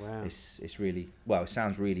it's really, well, it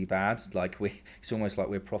sounds really bad. Like it's almost like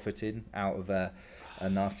we're profiting out of a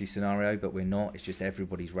nasty scenario, but we're not. It's just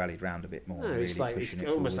everybody's rallied round a bit more. No, really it's like pushing it's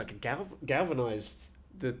it almost forward. like a galvanised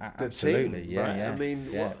the Absolutely, team. yeah, Right? yeah. I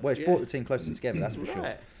mean, well, it's brought the team closer together, that's for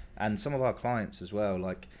sure. And some of our clients as well,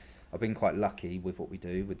 like, I've been quite lucky with what we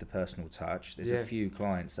do with the personal touch. There's a few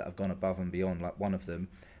clients that have gone above and beyond. Like one of them,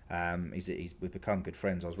 we've become good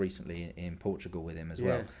friends. I was recently in Portugal with him as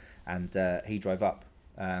well, and he drove up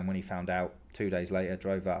when he found out. 2 days later,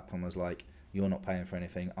 drove up and was like, "You're not paying for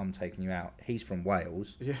anything. I'm taking you out." He's from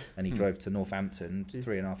Wales, and he drove to Northampton,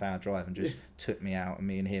 3.5 hour drive, and just took me out, and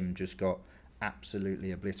me and him just got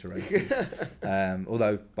absolutely obliterated.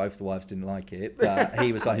 Although both the wives didn't like it, but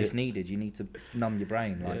he was like, it's needed. You need to numb your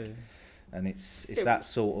brain, like, and it's that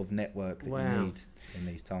sort of network that you need in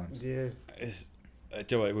these times. Yeah, it's do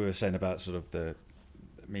you know what we were saying about sort of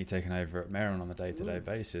me taking over at Meron on a day-to-day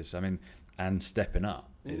basis. I mean, and stepping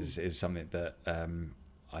up is something that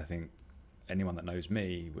I think anyone that knows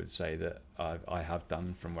me would say that I have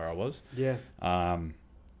done from where I was. Yeah.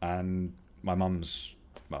 And my mum's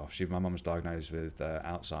diagnosed with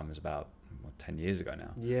Alzheimer's about 10 years ago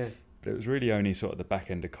now. Yeah. But it was really only sort of the back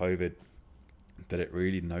end of COVID that it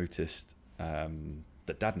really noticed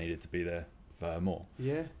that Dad needed to be there more.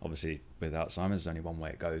 Yeah. Obviously, with Alzheimer's, there's only one way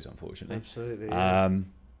it goes, unfortunately. Absolutely. Yeah.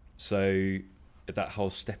 So that whole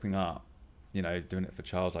stepping up, you know, doing it for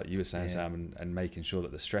Charles, like you were saying, Sam, and making sure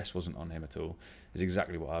that the stress wasn't on him at all, is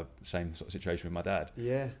exactly what same sort of situation with my dad.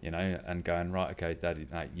 Yeah. You know, and going, right, okay, Dad,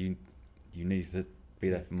 you need to be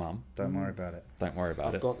there for Mum. Don't worry about it. Don't worry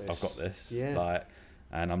about it. I've got this. Yeah. Like,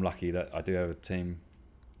 and I'm lucky that I do have a team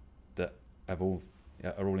that are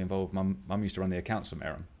all involved. Mum used to run the accounts for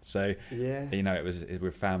Meron, so you know,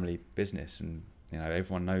 we're family business, and you know,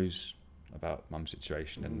 everyone knows about Mum's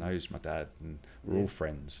situation and knows my dad, and we're all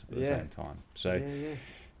friends at the same time. So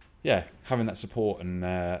having that support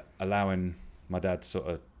and allowing my dad to sort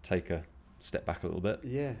of take a step back a little bit.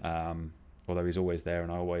 Although he's always there,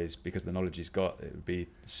 and I always, because of the knowledge he's got, it would be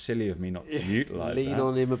silly of me not to utilise that. Lean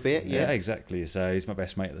on him a bit. Yeah, exactly. So he's my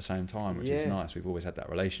best mate at the same time, which is nice. We've always had that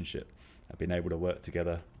relationship. I've been able to work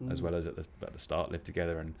together as well as at the start live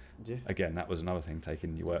together, and again, that was another thing,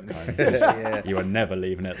 taking your work home. You were never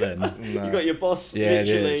leaving it then. No. You got your boss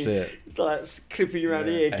literally it's like clipping you around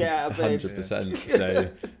here, get out of bed. 100%. So,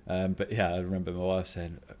 but yeah, I remember my wife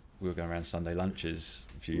saying, we were going around Sunday lunches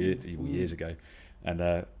a few years ago, and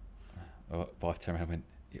my wife turned around and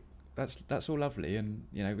went, that's all lovely, and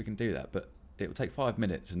you know, we can do that, but it will take 5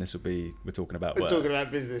 minutes, and this will be, we're talking about work. We're talking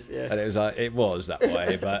about business, And it was like, it was that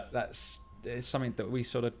way, but it's something that we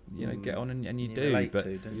sort of, you know, get on and you do. But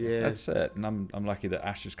that's it. And I'm lucky that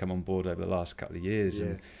Ash has come on board over the last couple of years,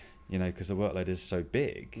 and you know, because the workload is so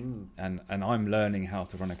big, and I'm learning how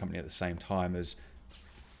to run a company at the same time as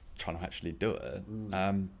trying to actually do it.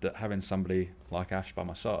 That having somebody like Ash by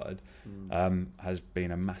my side has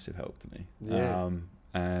been a massive help to me.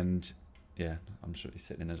 And yeah, I'm sure he's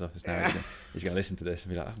sitting in his office now. He's going to listen to this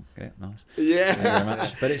and be like, "Oh, yeah, nice." Yeah. Thank you very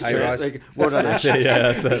much. But it's hey, true. Well done, Ash. He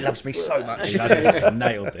loves me so much. He has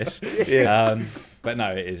nailed this. But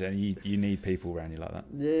no, it is, and you need people around you like that.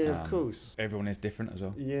 Yeah, of course. Everyone is different as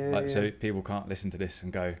well. Yeah. So people can't listen to this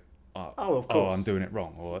and go, of course. I'm doing it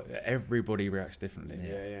wrong, or everybody reacts differently.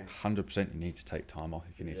 100%. You need to take time off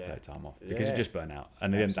if you need to take time off, because you just burn out,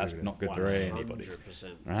 and then that's not good for anybody.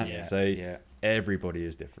 100%. Right? So everybody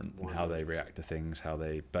is different in how they react to things,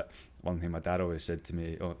 but one thing my dad always said to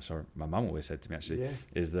me, my mum always said to me actually,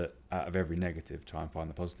 is that out of every negative, try and find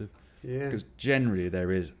the positive. Because generally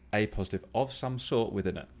there is a positive of some sort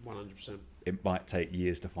within it. 100%. It might take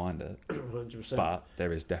years to find it, 100%. but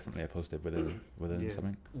there is definitely a positive within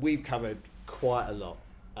something. We've covered quite a lot,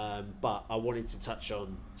 but I wanted to touch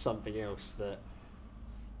on something else that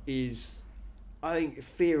is, I think,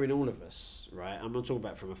 fear in all of us, right? I'm not talking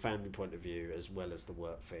about from a family point of view as well as the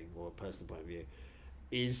work thing or a personal point of view,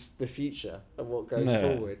 is the future and what goes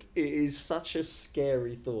forward. It is such a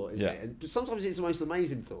scary thought, isn't it? And sometimes it's the most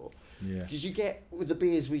amazing thought. Because you get with the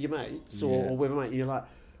beers with your mates or with a mate, you're like,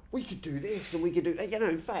 we could do this and we could do that. You know,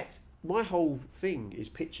 in fact, my whole thing is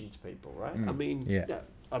pitching to people, right? I mean,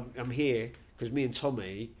 I'm here because me and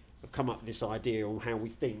Tommy have come up with this idea on how we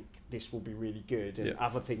think this will be really good, and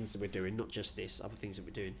other things that we're doing, not just this, other things that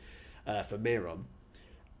we're doing for Meron.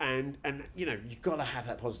 And you know, you've got to have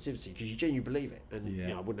that positivity because you genuinely believe it. And you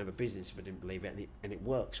know, I wouldn't have a business if I didn't believe it, and it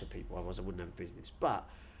works for people. Otherwise, I wouldn't have a business. But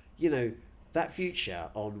you know, that future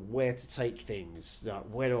on where to take things, like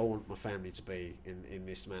where do I want my family to be in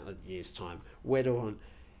this amount of years' time? Where do I want?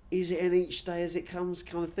 Is it an each day as it comes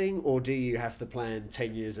kind of thing, or do you have to plan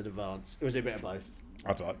 10 years in advance? Or is it a bit of both?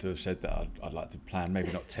 I'd like to have said that. I'd like to plan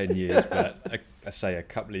maybe not 10 years, but I say a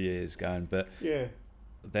couple of years going. But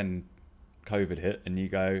then COVID hit, and you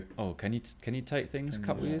go, oh, can you take things a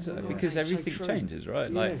couple of years? Because everything changes,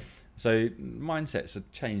 right? Like, so mindsets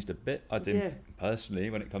have changed a bit. I do personally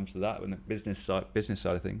when it comes to that, when the business side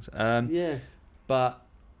of things. But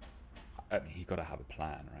I mean, you got to have a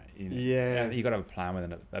plan, right? You got to have a plan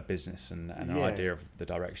within a business and an idea of the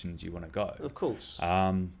directions you want to go. Of course.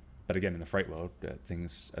 But again, in the freight world,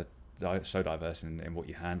 things are so diverse in what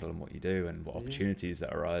you handle and what you do, and what opportunities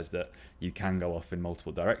that arise, that you can go off in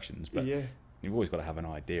multiple directions. But you've always got to have an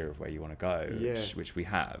idea of where you want to go, which we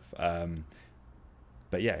have.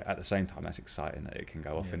 But at the same time, that's exciting that it can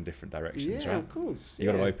go off in different directions, right? Of course. You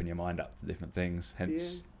got to open your mind up to different things.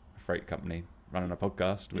 Hence, a freight company running a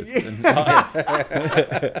podcast with,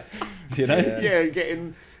 you know,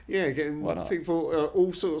 getting people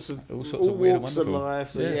all sorts of weird walks of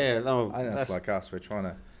life. I think that's like us. We're trying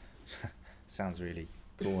to. Sounds really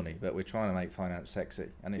corny, but we're trying to make finance sexy,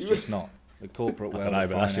 and it's just not. The corporate world. I don't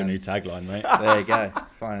know, but that's your new tagline, mate. There you go.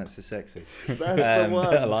 Finance is sexy. That's the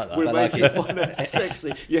one. I like that. We're making finance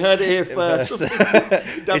sexy. You heard it here first.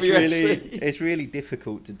 It's really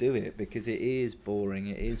difficult to do it because it is boring,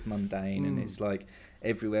 it is mundane, and it's like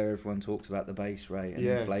everywhere everyone talks about the base rate and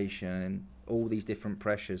inflation and all these different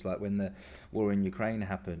pressures. Like when the war in Ukraine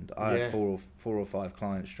happened, I had four or five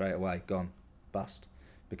clients straight away gone bust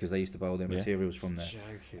because they used to buy all their materials from there.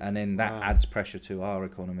 Joking. And then that adds pressure to our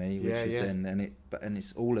economy, which is then and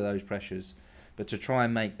it's all of those pressures. But to try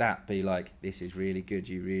and make that be like, this is really good,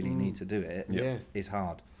 you really need to do it, is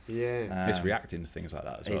hard. Yeah. It's reacting to things like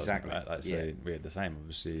that as well. Exactly. Right? Like, so we had the same,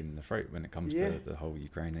 obviously, in the freight when it comes to the whole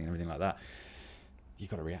Ukraine thing and everything like that. You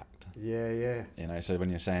got to react. Yeah. You know, so when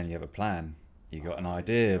you're saying you have a plan, you got an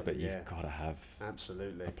idea, but you've got to have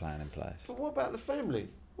absolutely a plan in place. But what about the family?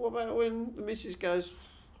 What about when the missus goes,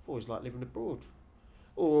 I've always liked living abroad,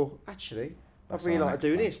 or actually, I'd really like to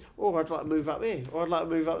do this, or I'd like to move up here, or I'd like to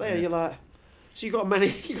move up there. You're like, so you got to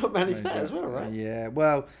manage that as well, right? Yeah.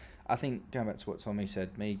 Well, I think going back to what Tommy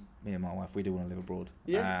said, me and my wife, we do want to live abroad.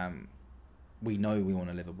 Yeah. We know we want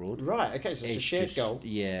to live abroad. Right. Okay. So it's a shared goal.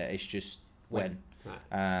 Yeah. It's just when.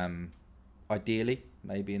 Right. Ideally,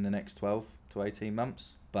 maybe in the next 12 to 18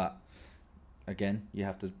 months, but again, you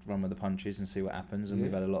have to run with the punches and see what happens, and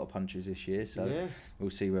we've had a lot of punches this year, so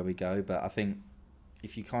we'll see where we go. But I think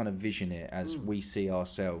if you kind of vision it as we see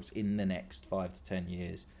ourselves in the next 5 to 10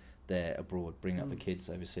 years there abroad, bring up the kids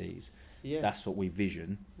overseas, that's what we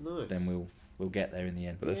vision, then we'll get there in the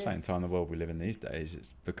end. But at the same time, the world we live in these days, it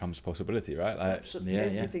becomes a possibility, right? Like, absolutely.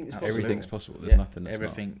 Everything's possible. Everything's possible. There's nothing that's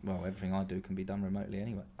everything I do can be done remotely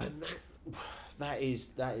anyway. And that is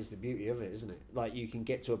the beauty of it, isn't it? Like, you can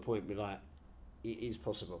get to a point where, like, it is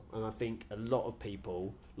possible. And I think a lot of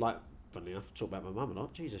people, like, funny enough, talk about my mum a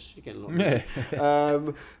lot. Jesus, you're getting a lot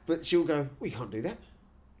of but she'll go, well, you can't do that.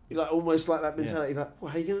 You're like, almost like that mentality, like,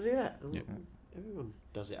 well, how are you going to do that? Everyone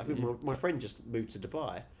does it. I think my friend just moved to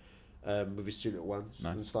Dubai with his 2 little ones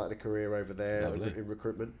and started a career over there in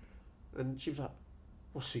recruitment. And she was like,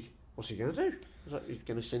 what's he going to do? I was like, he's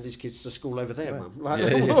going to send his kids to school over there, Mum. Like,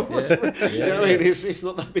 you know what I mean? It's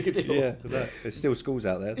not that big a deal. Yeah, there's still schools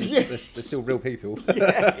out there. There's still real people.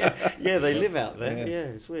 They live out there. Yeah,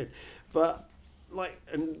 it's weird. But, like,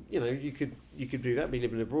 and, you know, you could do that, be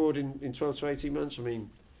living abroad in 12 to 18 months. I mean,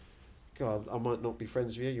 God, I might not be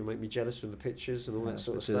friends with you. You'll make me jealous from the pictures and all that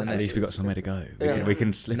sort of stuff. At least we've got somewhere to go. We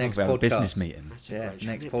can slip next off our podcast. business meeting.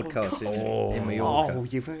 Next podcast in Mallorca. Oh,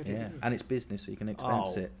 you've heard it. And it's business, so you can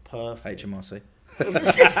expense it. Perfect. HMRC.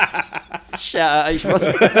 Shout out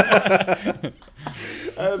HMRC.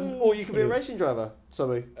 Or you could be a racing driver,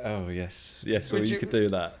 Tommy. Oh, yes. Or you could do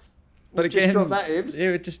that. But Just again, drop that in.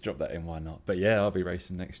 Yeah, just drop that in. Why not? But yeah, I'll be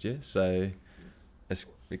racing next year, so it's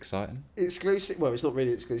exciting. Exclusive. Well, it's not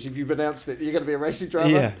really exclusive. You've announced it. You're going to be a racing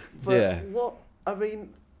driver. But what? I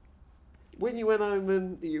mean, when you went home,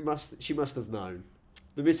 and she must have known.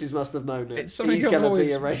 The missus must have known that it's something he's going to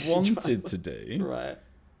be a racing wanted driver. to do, right?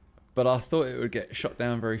 But I thought it would get shot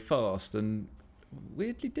down very fast, and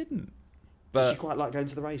weirdly didn't. But she quite like going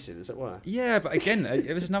to the racing, is that why? Yeah, but again,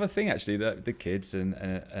 it was another thing actually that the kids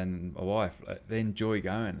and my wife, like, they enjoy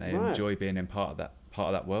going. They enjoy being in part of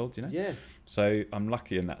that world, you know. Yeah. So I'm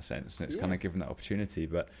lucky in that sense, and it's kind of given that opportunity.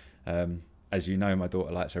 But as you know, my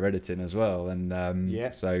daughter likes her editing as well, and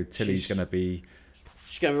so Tilly's going to be.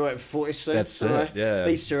 She's going to be waiting for 40 soon. That's it. Yeah.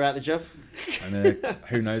 These two are out the job. And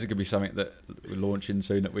who knows? It could be something that we're launching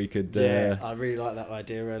soon that we could. I really like that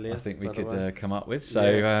idea earlier. I think we could come up with.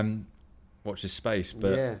 So. Watch this space,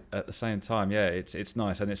 but at the same time, it's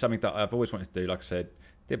nice, and it's something that I've always wanted to do. Like I said,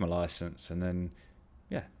 did my license, and then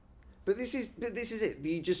But this is it.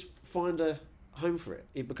 You just find a home for it.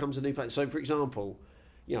 It becomes a new place. So, for example,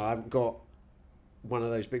 you know, I haven't got one of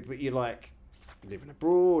those big, but you like living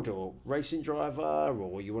abroad or racing driver,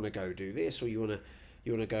 or you want to go do this, or you want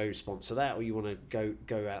to go sponsor that, or you want to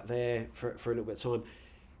go out there for a little bit of time.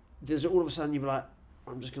 There's all of a sudden you're like,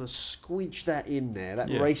 I'm just going to squidge that in there, that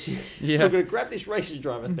racing. So I'm going to grab this racing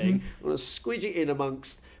driver thing, I'm going to squidge it in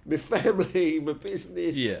amongst my family, my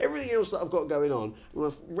business, everything else that I've got going on. I'm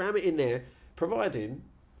going to ram it in there, providing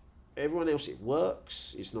everyone else it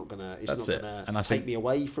works. It's not going to take me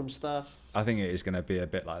away from stuff. I think it is going to be a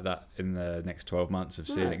bit like that in the next 12 months of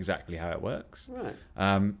seeing exactly how it works. Right.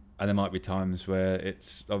 And there might be times where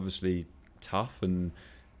it's obviously tough, and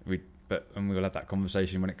we'll have that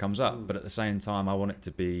conversation when it comes up. But at the same time, I want it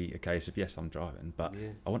to be a case of, yes, I'm driving, but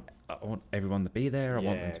I want everyone to be there. I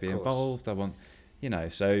want them to be involved. I want, you know,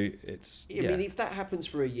 so it's. I mean, if that happens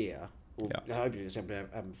for a year, I hope it's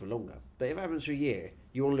happen for longer. But if it happens for a year,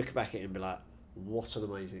 you want to look back at it and be like, what an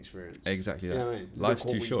amazing experience. Exactly that. You know what I mean? Life's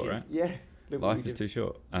too short, right? Yeah. Life is too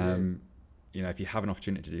short. You know, if you have an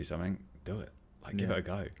opportunity to do something, do it. Like, give it a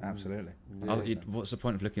go. Absolutely. What's the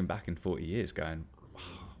point of looking back in 40 years going,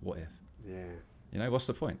 what if? Yeah. You know, what's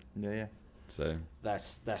the point? Yeah. So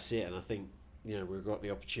that's it, and I think, you know, we've got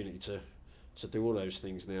the opportunity to do all those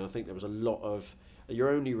things now. I think there was a lot of you're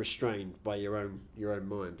only restrained by your own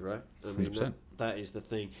mind, right? I mean, that is the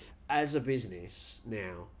thing. As a business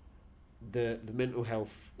now, the mental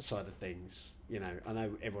health side of things, you know, I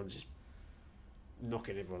know everyone's just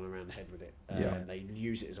knocking everyone around the head with it. They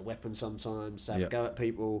use it as a weapon sometimes to have a go at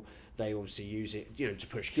people. They obviously use it, you know, to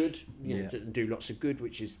push good, you know, to do lots of good,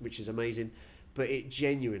 which is amazing. But it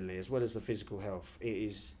genuinely, as well as the physical health,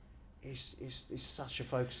 it's such a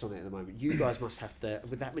focus on it at the moment. You guys must have to,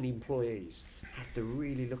 with that many employees, have to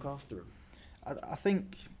really look after them. I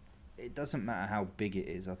think it doesn't matter how big it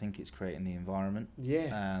is. I think it's creating the environment.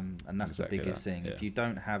 Yeah. And that's exactly the biggest thing. Yeah. If you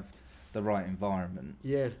don't have the right environment,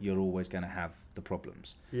 you're always going to have the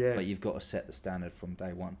problems. Yeah. But you've got to set the standard from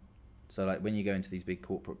day one. So like when you go into these big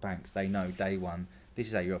corporate banks, they know day one, this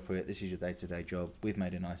is how you operate, this is your day-to-day job, we've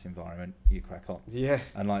made a nice environment, you crack on. Yeah.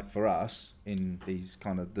 And like for us, in these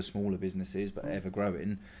kind of the smaller businesses, but ever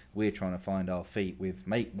growing, we're trying to find our feet with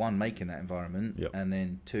making that environment, and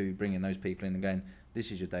then 2, bringing those people in and going,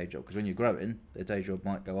 this is your day job. Because when you're growing, the day job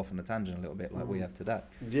might go off on a tangent a little bit like we have today.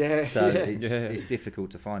 Yeah. So it's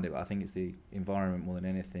difficult to find it, but I think it's the environment more than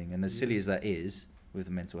anything. And as silly as that is with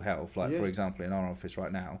the mental health, like for example, in our office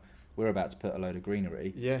right now, we're about to put a load of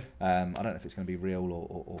greenery. Yeah. I don't know if it's going to be real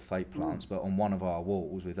or fake plants, but on one of our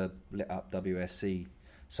walls with a lit up WSC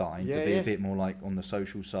sign to be a bit more like on the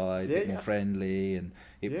social side, a bit more friendly, and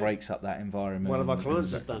it breaks up that environment. One of our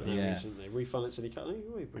clients has done that recently. Refund City Car.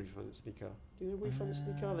 Refund City Car. Do you know Refund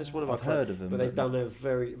City Car? That's one of our I've heard of them, but they've done a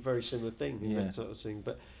very, very similar thing in that sort of thing.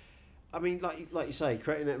 But I mean, like you say,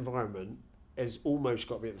 creating that environment has almost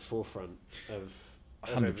got to be at the forefront of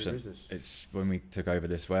 100%. It's when we took over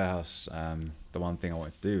this warehouse, the one thing I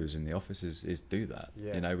wanted to do is in the office is do that.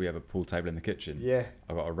 Yeah. You know, we have a pool table in the kitchen. Yeah.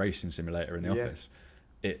 I've got a racing simulator in the office.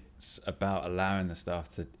 It's about allowing the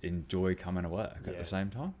staff to enjoy coming to work at the same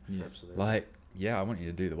time. Yeah, absolutely. Like, I want you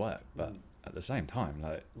to do the work, but at the same time,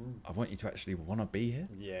 like, I want you to actually want to be here.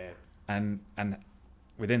 Yeah. And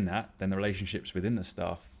within that, then the relationships within the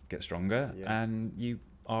staff get stronger, and you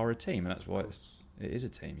are a team, and that's why it is a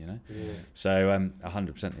team, you know. Yeah. So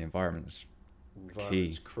 100% the environment's key.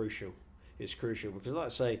 It's crucial. It's crucial because, like I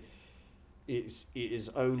say, it's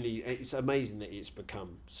amazing that it's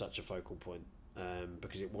become such a focal point,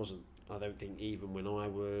 because it wasn't. I don't think even when I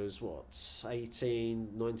was 18,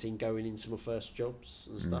 19, going into my first jobs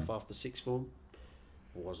and stuff after sixth form,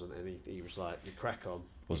 wasn't any. He was like, "You crack on,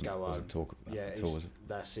 wasn't talk about at all, was it?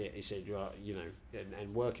 That's it." He said, "You know,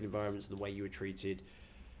 and working environments and the way you were treated,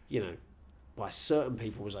 you know, by certain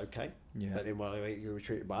people was okay, but then while you were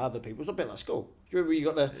treated by other people, it was a bit like school. Do you remember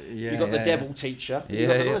you got the devil teacher, you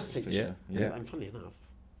got the nice teacher, and funny enough,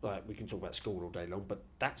 like we can talk about school all day long, but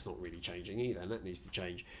that's not really changing either, and that needs to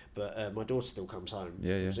change. But my daughter still comes home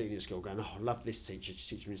from senior school going, "Oh, I love this teacher.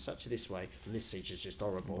 She teaches me such a this way, and this teacher's just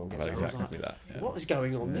horrible." Well, exactly that. Yeah. What is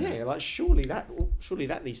going on there? Like surely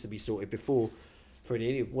that needs to be sorted before for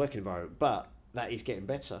any working environment, but that is getting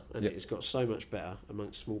better, and it's got so much better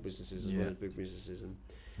amongst small businesses as well as big businesses. And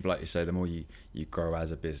but like you say, the more you grow as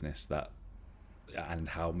a business, and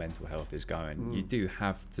how mental health is going, you do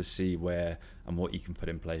have to see where and what you can put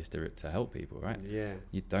in place to help people, right? Yeah.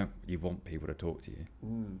 You want people to talk to you,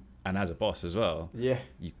 and as a boss as well. Yeah.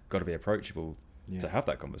 You've got to be approachable to have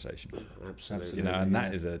that conversation. Absolutely. You know, and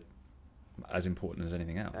that is as important as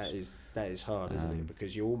anything else. That is hard, isn't it?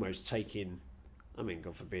 Because you're almost taking. I mean,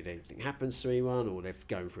 God forbid anything happens to anyone, or they're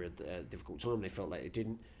going through a difficult time. They felt like it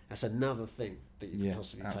didn't. That's another thing that you can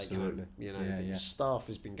possibly take home. You know, your staff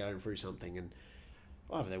has been going through something, and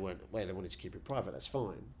either they wanted to keep it private. That's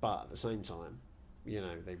fine, but at the same time, you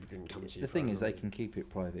know, they've been coming to you. The thing is, they can keep it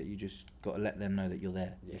private. You just got to let them know that you're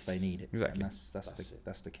there if they need it. Exactly. And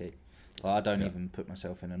that's the key. Like, I don't even put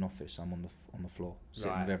myself in an office. I'm on the floor,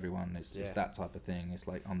 sitting with everyone. It's that type of thing. It's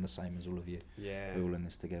like I'm the same as all of you. Yeah, we're all in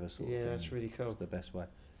this together, sort of thing. Yeah, that's really cool. It's the best way.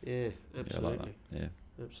 Yeah, absolutely. I like that. Yeah,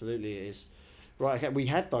 absolutely, it is. Right, okay, we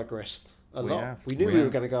have digressed a lot. We knew we were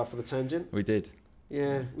going to go off on a tangent. We did.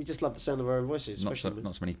 Yeah, we just love the sound of our own voices. Not so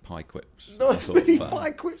many pie quips. Not as many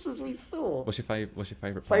pie quips as we thought. What's your favourite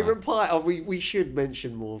pie? Favourite pie? Oh, we should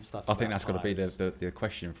mention more stuff. I think that's got to be the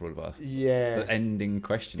question for all of us. Yeah. The ending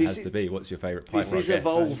question has to be, what's your favourite pie? This is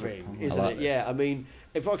evolving, isn't it? Yeah, I mean,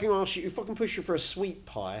 if I can ask you, if I can push you for a sweet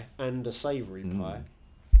pie and a savoury pie.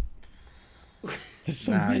 There's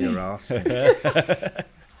so many. You're asking.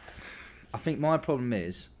 I think my problem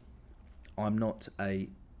is, I'm not a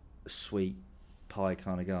sweet pie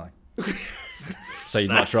kind of guy. So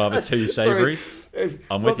you'd much rather two savouries?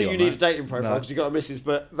 I'm with you. Not that you need a dating profile because you've got a missus,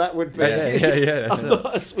 but that would be. Yeah. I'm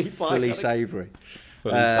not a sweet pie. Fully savoury.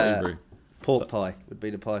 Fully savoury. Pork pie would be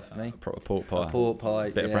the pie for me. Proper pork pie. Pork pie,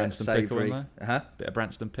 Bit of Branston pickle on there. Bit of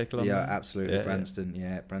Branston pickle on there. Yeah, absolutely. Yeah,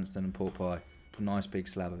 Branston, Branston and pork pie. Nice big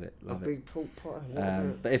slab of it. Love a it. big pork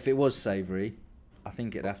pie. But if it was savoury, I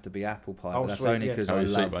think it'd have to be apple pie. Oh, but that's sweet, only because I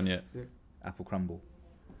love apple crumble.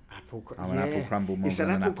 I'm an apple crumble more than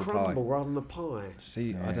an apple pie. It's an apple crumble rather than the pie.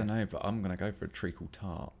 See, I don't know, but I'm going to go for a treacle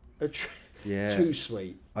tart. Too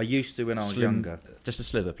sweet. I used to when I was younger. Just a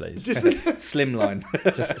slither, please. Just Slimline.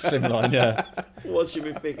 Just a slimline, yeah. watching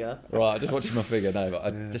my figure. Right, just watching my figure, no,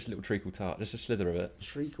 but just a little treacle tart, just a slither of it.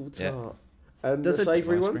 Treacle tart. Yeah. And the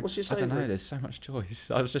savoury one? What's your savoury? I don't know, there's so much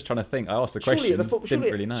choice. I was just trying to think. I asked the question, didn't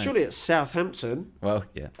really know. Surely at Southampton. Well,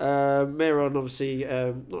 yeah. Meron, obviously,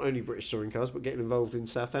 not only British touring cars, but getting involved in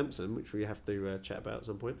Southampton, which we have to chat about at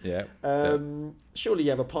some point. Yeah. Surely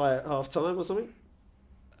you have a pie at half-time or something?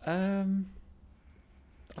 I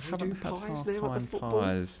haven't had pies now at the football.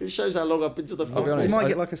 pies. It shows how long I've been to the football. I'll be honest, You might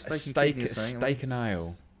get like a steak and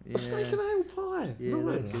ale. A steak and ale pie. Yeah,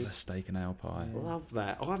 nice. A steak and ale pie. Love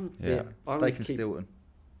that. Steak and Stilton.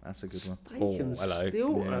 That's a good one. Steak and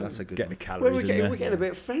Stilton. Yeah, that's a good Get the one. calories in there. We're getting a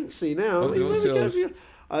bit fancy now. What's yours?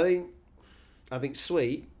 I think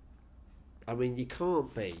sweet. I mean, you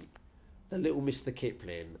can't beat the little Mr.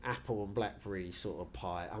 Kipling apple and blackberry sort of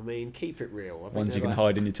pie. I mean, keep it real. Ones you can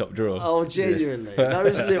hide in your top drawer. Oh, genuinely.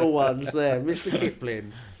 Those little ones there. Mr.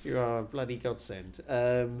 Kipling, you are a bloody godsend.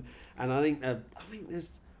 And I think there's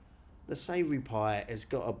the savoury pie has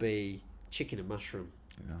got to be chicken and mushroom.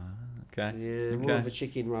 Okay. Yeah, more of a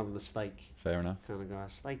chicken rather than the steak. Fair enough. Kind of guy.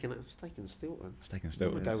 Steak and Stilton. Steak and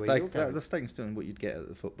Stilton. The steak and Stilton, what you'd get at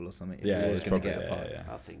the football or something. If Yeah, you was going to probably, get a pie.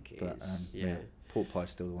 yeah. I think it is. Yeah. Pork pie's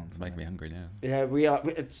still the one. It's making me hungry now. Yeah, we are.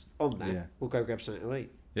 It's on that. Yeah. We'll go grab something to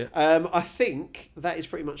eat. Yeah. I think that is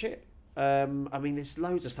pretty much it. I mean, there's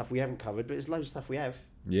loads of stuff we haven't covered, but there's loads of stuff we have.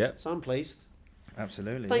 Yeah. So I'm pleased.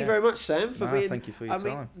 Absolutely. Thank you very much, Sam, for being. Thank you for your time.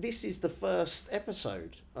 Mean, this is the first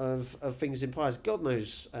episode of Fingers in Pies. God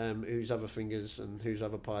knows whose other fingers and whose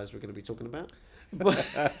other pies we're going to be talking about. Do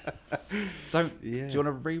you want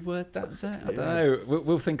to reword that, Zach? I don't know.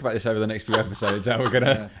 We'll think about this over the next few episodes. How we're going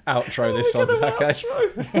to outro this one, okay?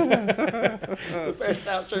 The best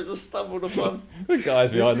outros are stumbled upon. The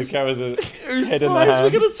guys behind the cameras are Whose head in the pies hands.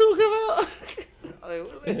 we're going to talk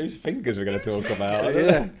about? Whose fingers we're going to talk about?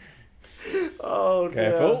 Yeah. Oh,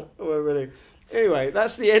 careful. Dear. We're ready. Anyway,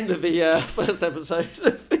 that's the end of the first episode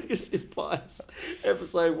of Fingers in Pies,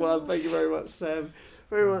 episode 1. Thank you very much, Sam.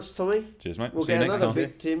 Very much, Tommy. Cheers, mate. We'll See you get next another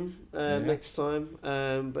time. victim next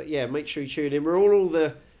time. But yeah, make sure you tune in. We're all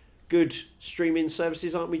the good streaming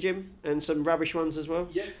services, aren't we, Jim? And some rubbish ones as well.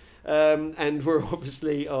 Yeah. And we're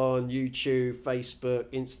obviously on YouTube, Facebook,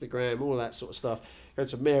 Instagram, all that sort of stuff. Go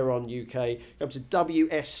to Meron UK, go to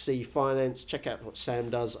WSC Finance, check out what Sam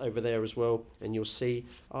does over there as well, and you'll see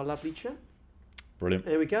our lovely chat. Brilliant.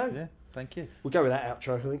 There we go. Yeah. Thank you. We'll go with that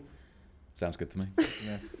outro, I think. Sounds good to me.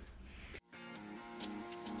 Yeah.